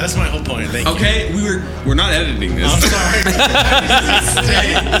right, that's my whole point. Thank you. Okay, we're not editing this. I'm sorry.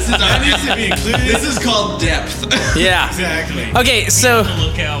 This is That needs to be included. This is called depth. Yeah. Exactly. Okay, so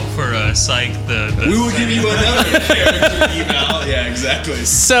Look out for Psych. The We will give you another character eval. Yeah, exactly.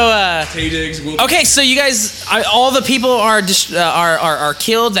 Tay Diggs will. Okay, so you guys, all the people are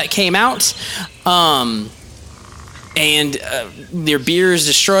killed that came out, and your beer is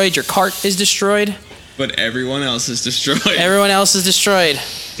destroyed. Your cart is destroyed. But everyone else is destroyed. Everyone else is destroyed.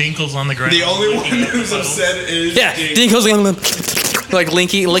 Dinkle's on the ground. The only one licking who's puddles. upset is Yeah, Dinkle's like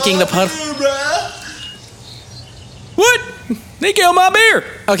licking the puddle. What? They killed my beer.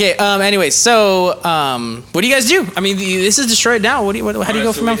 Okay. Anyways, so what do you guys do? I mean, this is destroyed now. How do you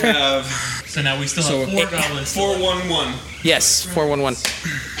go from Mount Fair? So now we still have 4 goblins. 4-1-1. Yes, 411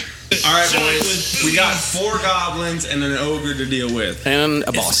 All right, boys. We got 4 goblins and an ogre to deal with. and a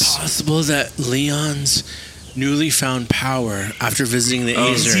It's boss. possible that Leon's newly found power after visiting the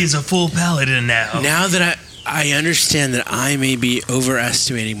Azer. He's a full paladin now. Now that I understand that I may be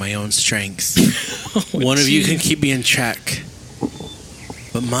overestimating my own strength, one of you can keep me in check.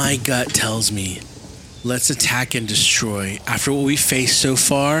 But my gut tells me, let's attack and destroy. After what we faced so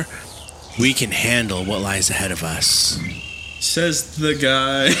far, we can handle what lies ahead of us. Says the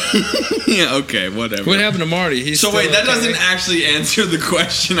guy. Yeah, okay, whatever. What happened to Marty? He's So still wait, that okay? doesn't actually answer the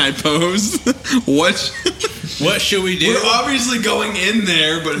question I posed. What should we do? We're obviously going in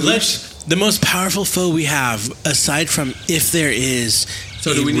there, but The most powerful foe we have, aside from if there is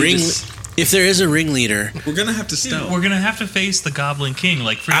So do we need to if there is a ringleader, we're gonna have to stealth. We're gonna have to face the Goblin King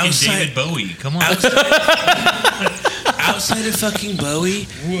like freaking Outside- David Bowie. Come on. outside of fucking Bowie,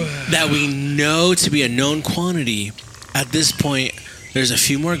 that we know to be a known quantity, at this point, there's a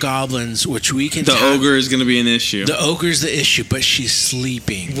few more goblins which we can. The ogre is gonna be an issue. The ogre's the issue, but she's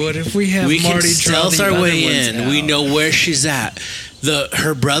sleeping. What if we have We can Marty draw stealth the our other way ones in. We out? know where she's at.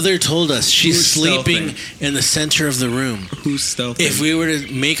 Her brother told us she's Who's sleeping stealthing? in the center of the room. Who's stealthing? If we were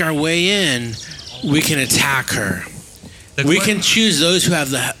to make our way in, we can attack her. We can choose those who have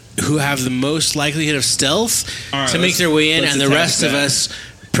the most likelihood of stealth All right, to make their way in, let's and the attack rest of that. us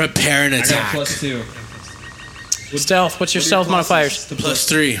prepare an attack. +2. Stealth. What's your stealth modifiers?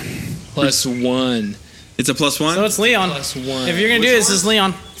 +3. +1. It's a +1. So it's Leon. +1. If you're gonna do this, it's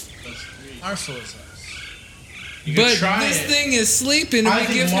Leon. But this thing is sleeping, and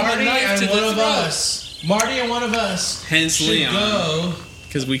we give him a knife to the throat. Marty and one of us, Hence Leon.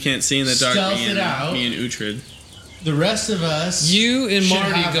 Because we can't see in the dark. Stealth Me it out. and Uhtred. the rest of us, You and should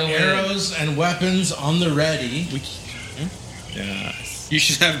Marty have go in. arrows and weapons on the ready. Yeah. You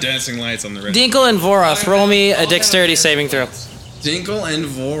should have dancing lights on the red. Dinkle and Voroth, roll me a dexterity saving throw. Dinkle and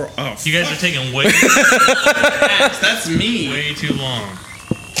Vor. Oh, You guys are taking way, that's me. way too long.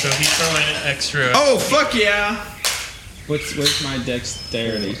 So he's throwing an extra. Oh, fuck yeah. What's my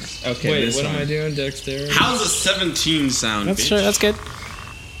dexterity? Okay, Wait, this what one. am I doing? Dexterity? How's a 17 sound? That's bitch? true. That's good.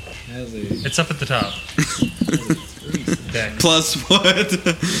 Has a It's up at the top. Okay. Plus what? +1.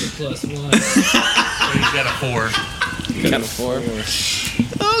 So he's got a 4. Got a 4.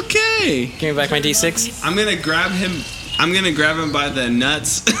 Okay. Give me back my d6. I'm gonna grab him. I'm gonna grab him by the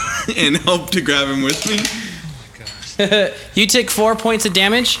nuts and hope to grab him with me. You take 4 points of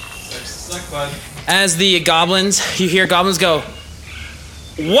damage. As the goblins, you hear goblins go,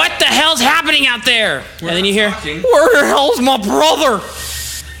 "What the hell's happening out there?" And then you hear, talking. "Where the hell's my brother?"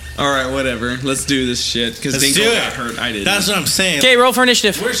 All right, whatever. Let's do this shit. Because Let's Dinkle do it. got hurt. I didn't. That's what I'm saying. Okay, roll for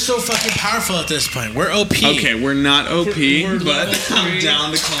initiative. We're so fucking powerful at this point. We're OP. Okay, we're not OP, We're but level I'm 3.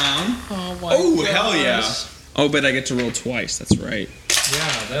 down to clown. Oh, hell yeah. Oh, but I get to roll twice. That's right.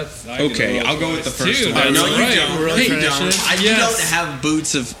 Yeah, that's Okay, I'll go with the first too. one. That's No, right. you don't. We're rolling You for don't. initiative? You don't have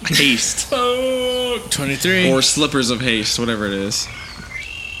boots of haste 23. or slippers of haste, whatever it is.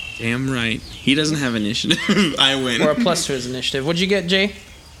 Damn right. He doesn't have initiative. I win. Or a plus to his initiative. What'd you get, Jay?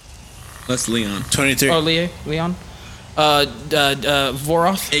 That's Leon. 23. Or Leon?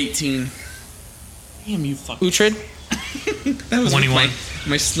 Voroth? 18. Damn you fucking. Uhtred? That was 21.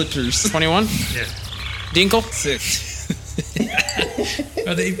 My slippers. 21? Yeah. Dinkle? 6.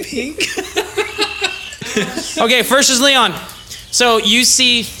 Are they pink? Okay, first is Leon. So you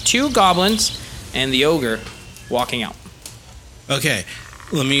see 2 goblins and the ogre walking out. Okay,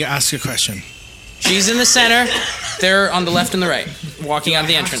 let me ask you a question. She's in the center. They're on the left and the right, walking out of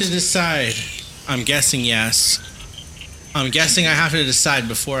the I have to entrance. decide. I'm guessing yes. I'm guessing I have to decide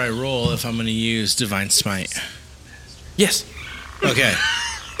before I roll if I'm going to use Divine Smite. Yes. Okay.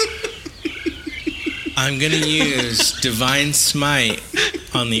 I'm going to use Divine Smite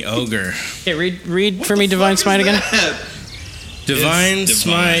on the ogre. Okay, read for me Divine Smite again. Divine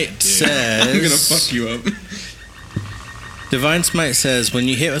Smite I'm says... gonna fuck you up. Divine Smite says, when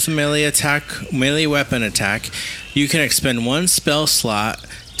you hit with a melee weapon attack, you can expend one spell slot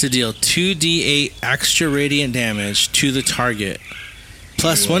to deal 2d8 extra radiant damage to the target,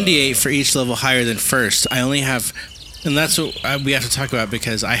 plus 1d8 for each level higher than first. I only have, and that's what we have to talk about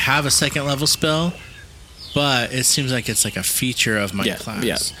because I have a second level spell, but it seems like it's like a feature of my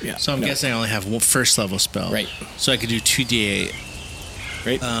class. Yeah. So I'm guessing I only have one first level spell. Right. So I could do 2d8.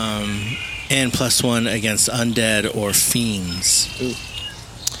 Right. And plus 1 against undead or fiends.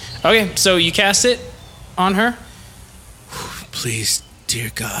 Okay, so you cast it on her. Please,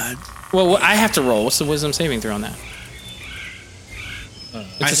 dear God. Well, I have to roll. What's the wisdom saving throw on that?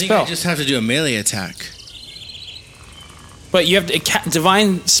 It's I a think spell. I just have to do a melee attack. But you have to,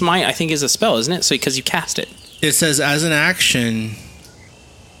 Divine Smite, I think, is a spell, isn't it? So because you cast it. It says as an action.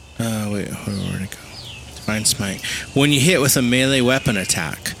 Wait, where'd it go? Divine Smite. When you hit with a melee weapon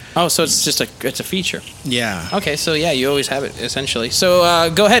attack. Oh, so it's just it's a feature. Yeah. Okay, so yeah, you always have it essentially. So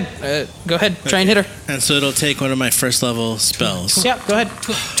go ahead, try and hit her. And so it'll take one of my first level spells. Yeah, go ahead.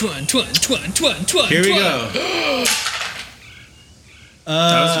 Here we go.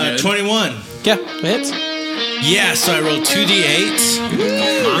 21. Yeah, it hits. Yeah, so I rolled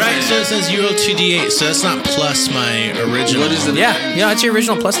 2d8. Right, so it says you roll 2d8, so that's not plus my original. What is it? Yeah, that's your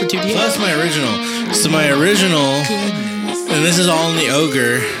original plus the 2d8. Plus my original. So my original, and this is all in the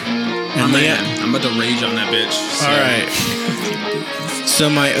ogre. And I'm about to rage on that bitch. So. All right. So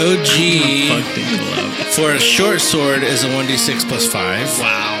my OG for a short sword is a 1d6 plus 5.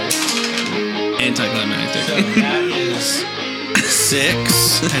 Wow. Anticlimactic. So that is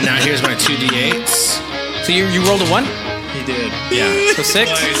 6. And now here's my 2d8s. So you rolled a 1? He did. Yeah. So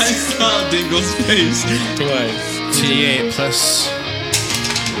 6? I saw Dingle's face. Twice. 2d8 plus.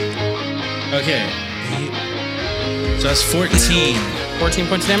 Okay. So that's 14. 14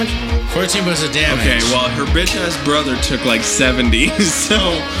 points of damage? 14 points of damage. Okay, well, her bitch ass brother took like 70, so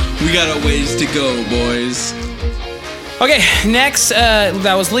we got a ways to go, boys. Okay, next,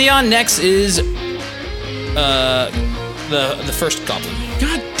 that was Leon. Next is the first goblin.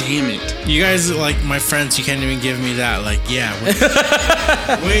 God damn it. You guys, like my friends, you can't even give me that. Like, yeah.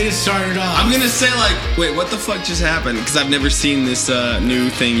 Way to start it off. I'm gonna say like, wait, what the fuck just happened? Because I've never seen this new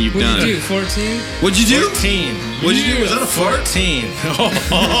thing you've done. What'd you do? 14? What'd you do? 14. What'd you do? Was that a fart? 14.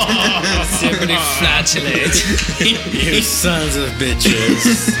 Pretty flatulate. You sons of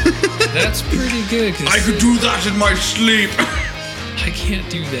bitches. That's pretty good. I could do that in my sleep. I can't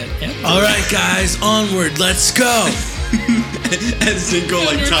do that ever. All right, guys, onward. Let's go. And Zinko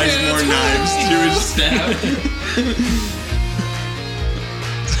like ties more knives to his staff.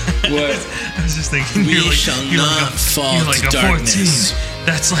 What? I was just thinking, We you're like, shall you're like not fall you're like to a darkness. 14.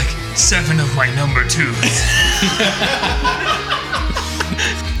 That's like 7 of my number 2s.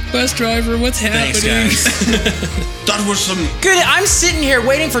 Bus driver, what's happening? Thanks, guys. That was some. Good, I'm sitting here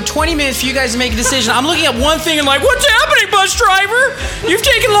waiting for 20 minutes for you guys to make a decision. I'm looking at one thing and like, what's happening, bus driver? You've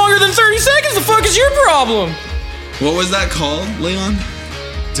taken longer than 30 seconds. The fuck is your problem? What was that called, Leon?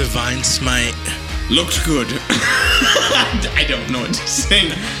 Divine Smite. Looked good. I don't know what to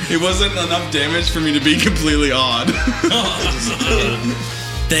say. It wasn't enough damage for me to be completely odd.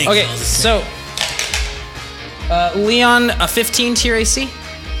 Thanks. Okay, so Leon, a 15 tier AC?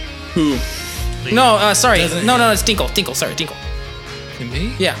 Who? No, sorry. No, it's Dinkle. Sorry, Dinkle.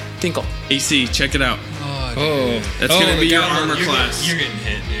 Me? Yeah, Dinkle. AC, check it out. Oh. That's gonna be your armor class. You're getting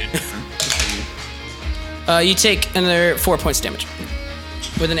hit, dude. You take another 4 points of damage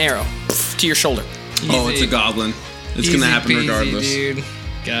with an arrow to your shoulder. Oh, it's a goblin. It's gonna happen Easy peasy, regardless. Dude.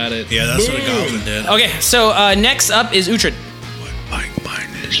 Got it. Yeah, that's what a goblin did. Okay, so next up is Uhtred. My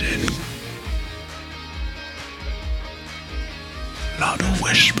mind is in. A lot of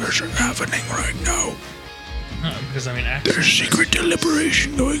whispers are happening right now. No, because I mean, actually, There's secret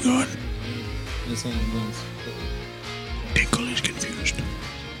deliberation going on. That's only once. Tinkle is confused.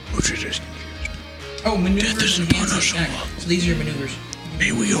 Uhtred is confused. Oh, maneuvers. Death is upon us all. So these are your maneuvers.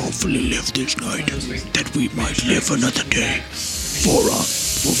 May we hopefully live this night, that we might live another day. Fora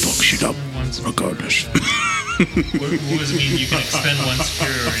will fuck shit up, regardless. what does it mean? You can expend one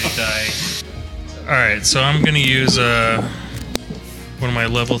superiority die. Alright, so I'm going to use one of my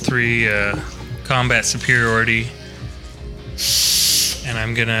level 3 combat superiority. And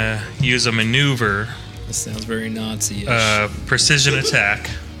I'm going to use a maneuver This sounds very Nazi-ish. Precision attack.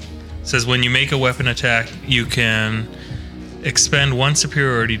 Says when you make a weapon attack, you can expend one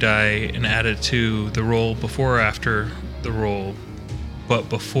superiority die and add it to the roll before or after the roll, but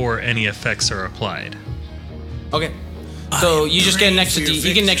before any effects are applied. Okay. So you just get an extra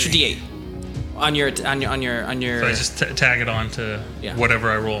you get an extra D8 on your. So I just tag it on to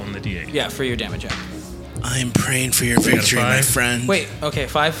whatever I roll on the D8. Yeah, for your damage. Yeah. I'm praying for your victory, my 5. friend. Wait. Okay.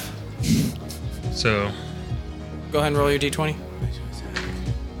 5. So Go ahead and roll your D20.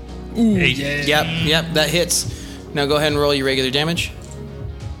 8. Yep. That hits. Now go ahead and roll your regular damage.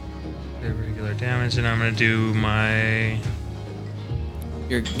 Regular damage, and I'm gonna do my.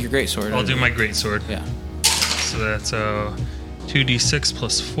 Your great sword. I'll do my great sword. Yeah. So that's 2d6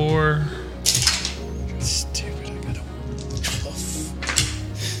 plus 4. Stupid, I got a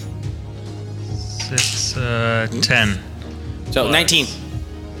 6, 10. So 19.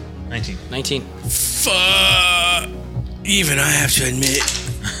 19. Even I have to admit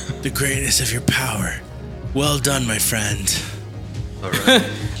the greatness of your power. Well done, my friend.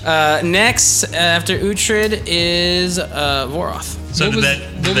 Next, after Uhtred, is Voroth. So What did was- that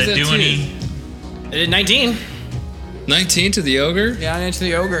what was that do to? any? It did 19. 19 to the ogre? Yeah, into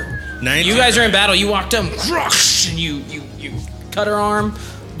the ogre. 19. You guys are in battle. You walked up, crush, and you cut her arm,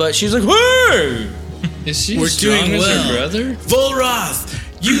 but she's like, "Hey!" Is she We're as strong doing as well. her brother? Volroth,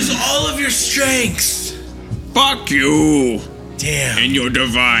 use all of your strength. Fuck you Damn. and your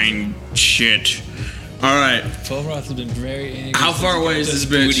divine shit. All right. Volroth has been very angry. How far away is this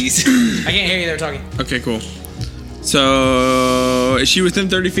bitch? I can't hear you. They're talking. Okay, cool. So, is she within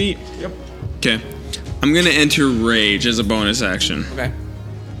 30 feet? Yep. Okay. I'm gonna enter rage as a bonus action. Okay.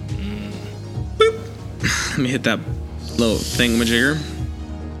 Boop. Let me hit that little thingamajigger.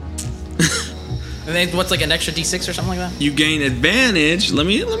 And then what's like an extra D6 or something like that? You gain advantage. Let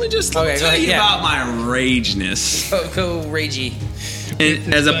me just Okay, go tell ahead, you yeah. about my rageness. Go ragey.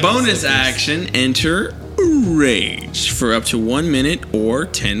 And as a bonus action, enter rage for up to 1 minute or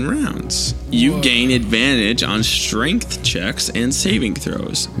 10 rounds. You gain advantage on strength checks and saving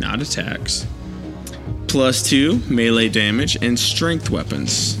throws, not attacks. +2 melee damage and strength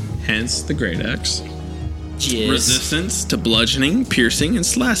weapons, hence the Great Axe. Resistance to bludgeoning, piercing, and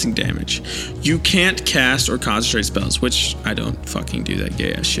slashing damage. You can't cast or concentrate spells, which I don't fucking do that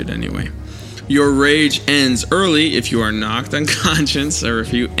gay ass shit anyway. Your rage ends early if you are knocked unconscious or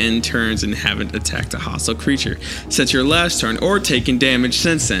if you end turns and haven't attacked a hostile creature since your last turn or taken damage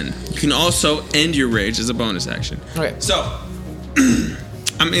since then. You can also end your rage as a bonus action. Okay. So,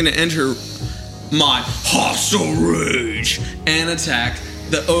 I'm going to enter my hostile rage and attack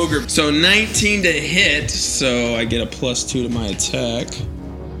the ogre. So 19 to hit, so I get a +2 to my attack.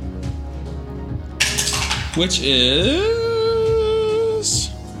 Which is...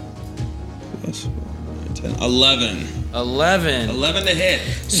 plus 10, 11. 11. 11 to hit.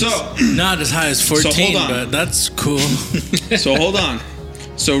 So, Not as high as 14, hold on. but that's cool. so hold on.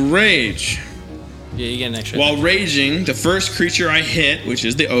 So rage. Yeah, you get an extra. While raging, the first creature I hit, which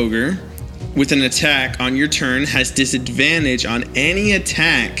is the ogre, with an attack on your turn has disadvantage on any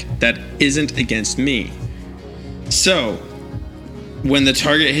attack that isn't against me. So, when the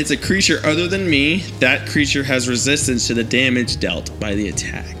target hits a creature other than me, that creature has resistance to the damage dealt by the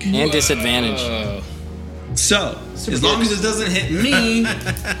attack. and disadvantage. So, as long as it doesn't hit me,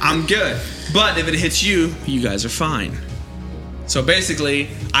 I'm good. But if it hits you, you guys are fine. So basically,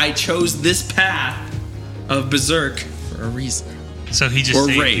 I chose this path of Berserk for a reason. So he just Or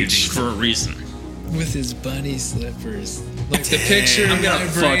saved you, rage Dingle. for a reason. With his bunny slippers. Like the picture I'm in gonna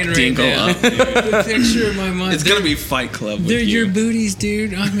my fuck brain right Dingle now. up, dude. The picture in my mind. It's gonna be Fight Club with They're you. your booties,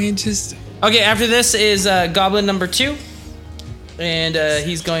 dude. I mean, just... Okay, after this is Goblin number 2. And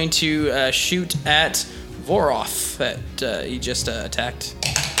he's going to shoot at Voroth that he just attacked.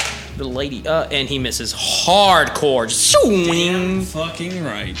 The lady. And he misses hardcore. Just swing. Fucking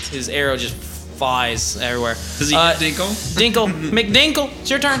right. His arrow just flies everywhere. Does he hit Dinkle? Dinkle. McDinkle. It's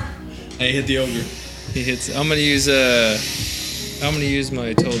your turn. Hey, hit the ogre. He hits... I'm gonna use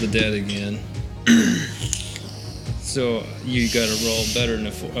my Toll the Dead again. So you gotta roll better than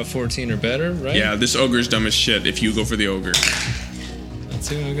a 14 or better, right? Yeah, this ogre's dumb as shit if you go for the ogre. That's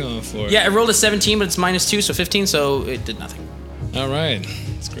who I'm going for. Yeah, I rolled a 17, but it's -2, so 15, so it did nothing. All right.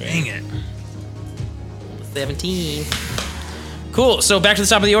 That's great. Dang it. 17. Cool. So back to the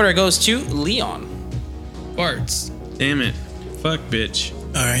top of the order. It goes to Leon. Barts. Damn it. Fuck, bitch.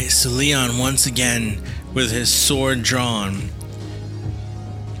 All right, so Leon, once again, with his sword drawn,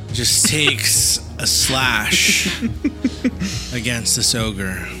 just takes a slash against this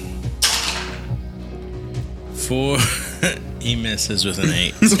ogre. For He misses with an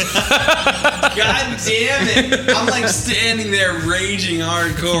 8. God damn it! I'm like standing there raging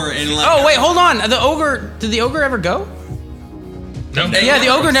hardcore and like. Oh wait, hold on. The ogre. Did the ogre ever go? No. Yeah, the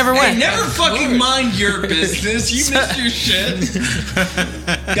ogre never went. Hey, never fucking mind your business. You missed your shit.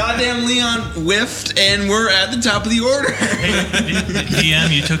 Goddamn Leon whiffed, and we're at the top of the order. DM,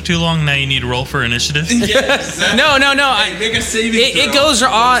 you took too long. Now you need to roll for initiative. Yeah, exactly. No. Hey, make a saving It throw. goes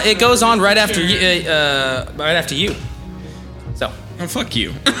on. It goes on right after you. Right after you. So Oh, fuck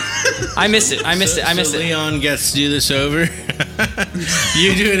you. I missed it. I missed it. Leon gets to do this over.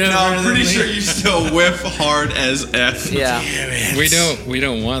 You do it over. No, I'm and pretty then sure you still whiff hard as F. Yeah. We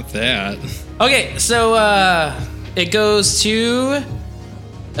don't want that. Okay, so it goes to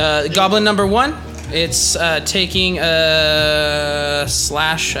goblin number 1. It's taking a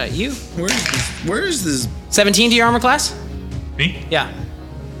slash at you. Where is this? 17 to your armor class? Me? Yeah.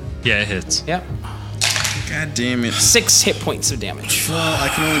 Yeah, it hits. Yep. God damn it. 6 hit points of damage. Well, I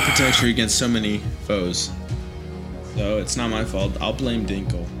can only protect you against so many foes. So it's not my fault. I'll blame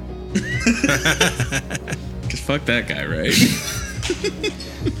Dinkle. Cause fuck that guy, right?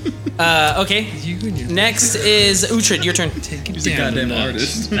 Okay. Next is Uhtred. Your turn. He's a goddamn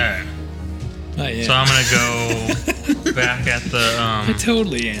artist. All right. Yeah. So I'm gonna go back at the. I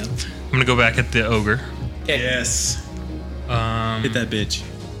totally am. I'm gonna go back at the ogre. Yes. Hit that bitch.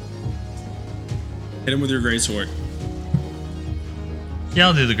 Hit him with your greatsword. Yeah,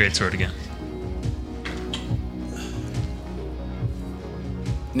 I'll do the greatsword again.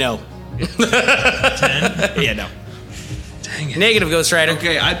 No. 10. Yeah, no. Dang it. Negative, Ghost Rider.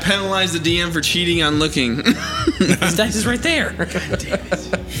 Okay, I penalized the DM for cheating on looking. His dice is right there.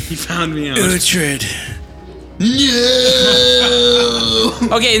 He found me out. Uhtred. No!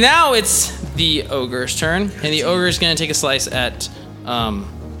 Okay, now it's the ogre's turn, and the ogre is going to take a slice at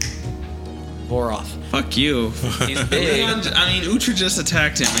Voroth. Fuck you. He's big. I mean, Uhtred just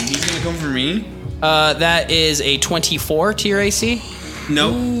attacked him, and he's gonna come for me? That is a 24 to your AC.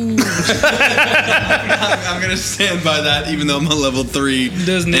 Nope. I'm gonna stand by that, even though I'm a level 3,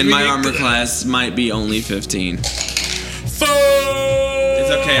 Doesn't and even my make armor the- class might be only 15. It's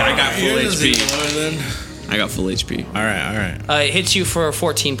okay, I got full HP. I got full HP. All right. It hits you for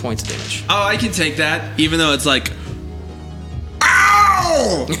 14 points of damage. Oh, I can take that, even though it's like,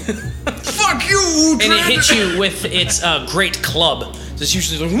 ow! Fuck you, Uhtred! And it hits you with its great club. So it's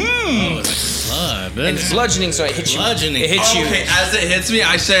usually like, and it's bludgeoning, so it hits you. Bludgeoning. It hits you. Okay, as it hits me,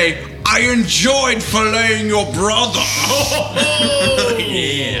 I say, I enjoyed filleting your brother.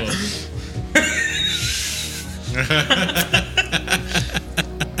 Yeah.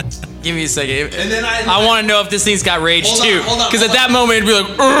 Give me a second. And then I want to know if this thing's got rage Hold on, too. hold on, Because at hold that on. moment, it'd be like,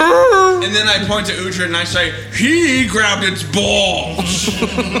 "Urgh." And then I point to Uhtred and I say, he grabbed its balls.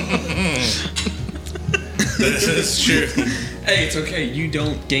 This is true. Hey, it's okay. You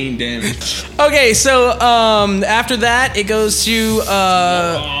don't gain damage. Okay, so after that, it goes to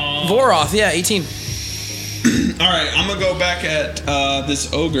Voroth. Yeah, 18. All right, I'm gonna go back at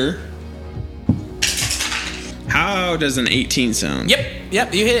this ogre. How does an 18 sound?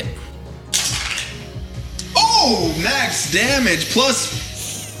 Yep, you hit it. Oh, max damage plus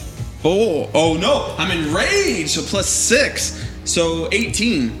 4. Oh no, I'm enraged. So plus 6. So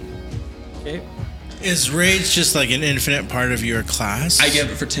 18. Okay. Is rage just like an infinite part of your class? I get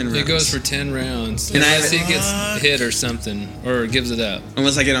it for 10 rounds. It goes for 10 rounds. And I Unless have- he gets hit or something, or gives it up.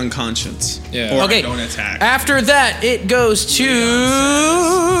 Unless I get unconscious. Yeah. Or Okay. I don't attack. After that, it goes to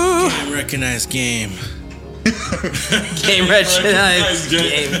I recognize game. Game recognized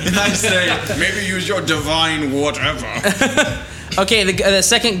game. And I say, maybe use your divine whatever. Okay, the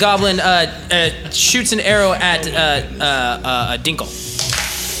second goblin shoots an arrow at Dinkle.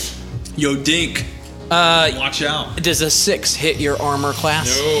 Yo, Dink. Watch out. Does a 6 hit your armor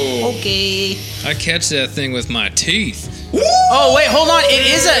class? No. Okay. I catch that thing with my teeth. Oh wait, hold on.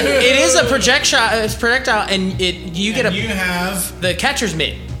 It is a projectile, and you get You have the catcher's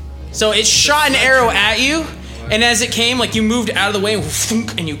mitt. So it shot an arrow at you, and as it came, like you moved out of the way,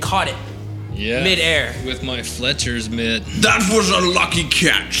 and you caught it. Yeah. Mid-air. With my Fletcher's mitt. That was a lucky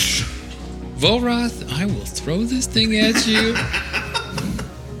catch. Volroth, I will throw this thing at you.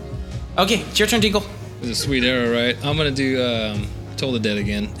 Okay, it's your turn, Dinkle. It's a sweet arrow, right? I'm gonna do Toll the Dead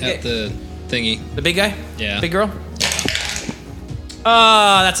again at the thingy. The big guy? Yeah. Big girl?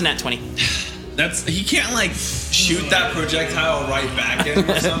 That's a nat 20. He can't like shoot that projectile right back at him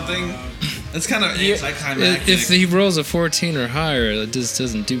or something. That's kind of You- anticlimactic. If he rolls a 14 or higher, it just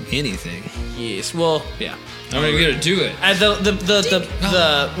doesn't do anything. Yes. Well, yeah. I'm gonna get to do it.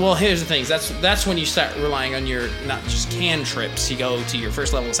 Well, here's the things. That's when you start relying on your not just cantrips. You go to your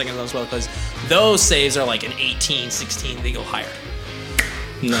first level, second level as well, because those saves are like an 18, 16. They go higher.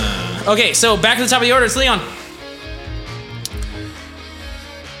 Nah. Okay, so back to the top of the order. It's Leon.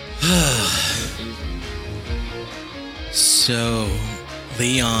 So,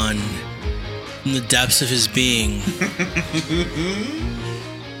 Leon, from the depths of his being,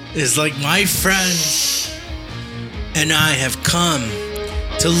 is like, my friends and I have come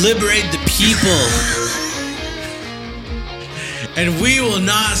to liberate the people. And we will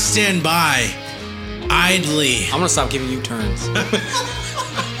not stand by idly. I'm gonna stop giving you turns.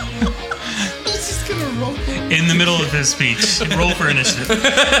 In the middle of his speech, roll for initiative.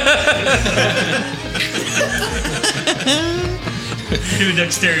 Do a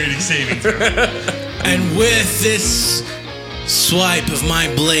dexterity saving throw. And with this swipe of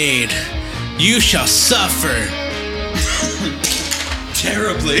my blade, you shall suffer.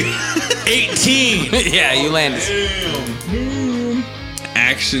 Terribly. 18. Yeah, you landed.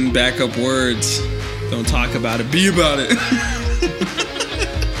 Action, backup words. Don't talk about it. Be about it.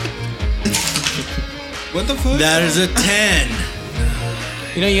 What the fuck? That is a 10.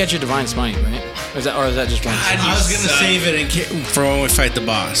 You know you got your divine smite, right? Or is that just one? I was gonna save it for when we fight the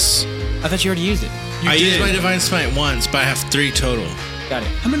boss. I thought you already used it. I used my divine smite once, but I have 3 total. Got it.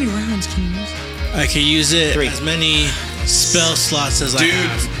 How many rounds can you use? I can use it 3. as many spell slots as I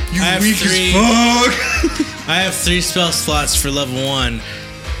have. You I have weak 3. as fuck. I have 3 spell slots for level 1.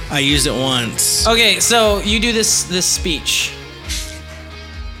 I used it once. Okay, so you do this speech.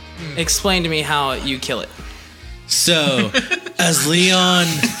 Explain to me how you kill it. So, as Leon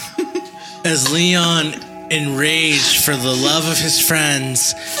enraged for the love of his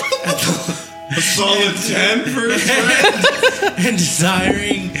friends A solid 10 for his friend. and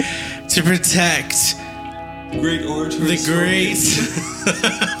desiring to protect Great orator. the great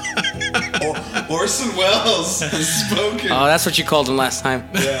Orson Welles has spoken. Oh, that's what you called him last time.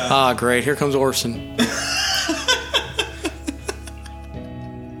 Yeah. Ah, great. Here comes Orson.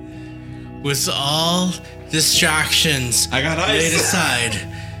 with all distractions I got ice. laid aside,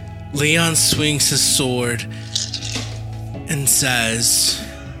 Leon swings his sword and says,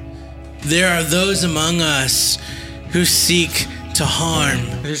 "There are those among us who seek to harm."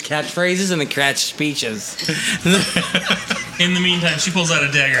 There's catchphrases and the catch speeches. In the meantime, she pulls out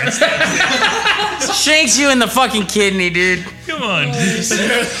a dagger and stabs Shanks you in the fucking kidney, dude. him. Come on.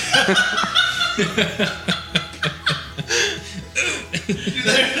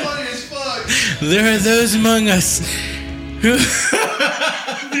 There are those among us who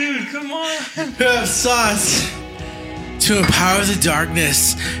Dude, come on. who have sought to empower the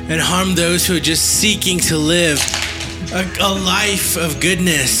darkness and harm those who are just seeking to live a life of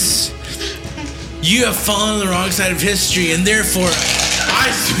goodness. You have fallen on the wrong side of history, and therefore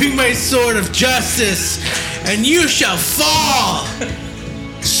I swing my sword of justice, and you shall fall.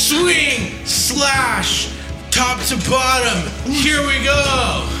 Swing, slash, top to bottom. Here we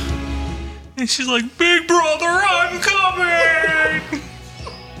go. And she's like, "Big brother, I'm coming!"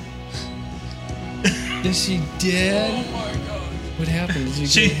 Is she dead? What happened? Did you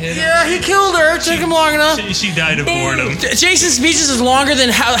She- get hit? Yeah, he killed her. It took him long enough. She died of boredom. Jason's speeches is longer than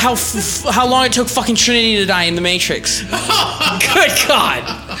how long it took fucking Trinity to die in the Matrix. Good God.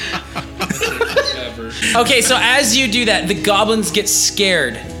 Okay, so as you do that, the goblins get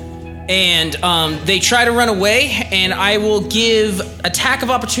scared. And they try to run away, and I will give attack of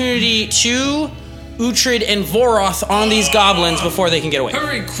opportunity to Uhtred and Voroth on these goblins before they can get away.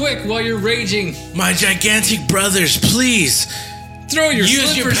 Hurry, quick, while you're raging. My gigantic brothers, please Throw your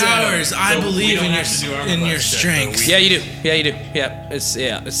use your slippers at him. powers. I So we believe don't in have to do armor your class check, strength. Yeah, you do. Yeah, you do. Yeah, it's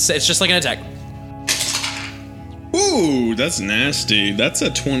just like an attack. Ooh, that's nasty. That's a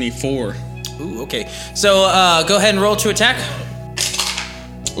 24. Ooh, okay. So go ahead and roll to attack.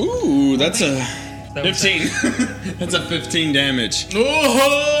 Ooh, that's a 15. That's a 15 damage.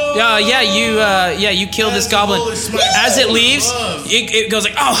 Oh! You kill this goblin. As it leaves, it goes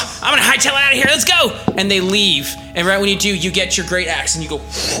like, "Oh, I'm gonna hightail it out of here. Let's go!" And they leave. And right when you do, you get your great axe and you go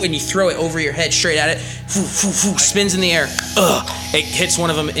and you throw it over your head straight at it. Spins in the air. Ugh! It hits one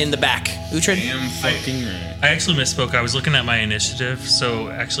of them in the back. Uhtred. Damn fucking right. I actually misspoke. I was looking at my initiative, so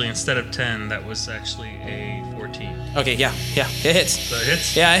actually instead of 10, that was actually a 14. Okay, yeah, it hits. So it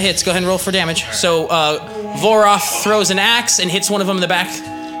hits? Yeah, it hits. Go ahead and roll for damage. So Voroth throws an axe and hits one of them in the back.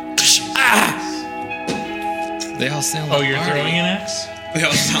 Ah! They all sound like Oh, you're Marty. throwing an axe? They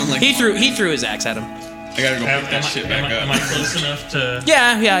all sound like He threw his axe at him. I gotta go pick that shit back up. Am I close enough to?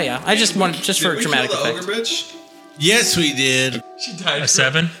 Yeah. I just wanted for Did we dramatic kill the effect. ogre bitch? Yes, we did. She died. A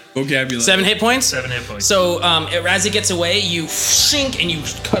 7? Vocabulary. 7 hit points. 7 hit points. So as it gets away, you sink and you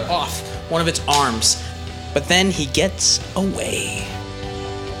cut off one of its arms. But then he gets away.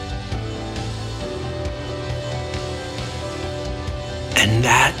 And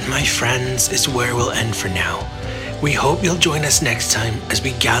that, my friends, is where we'll end for now. We hope you'll join us next time as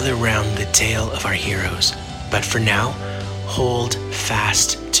we gather round the tale of our heroes. But for now, hold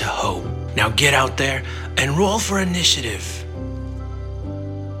fast to hope. Now get out there and roll for initiative.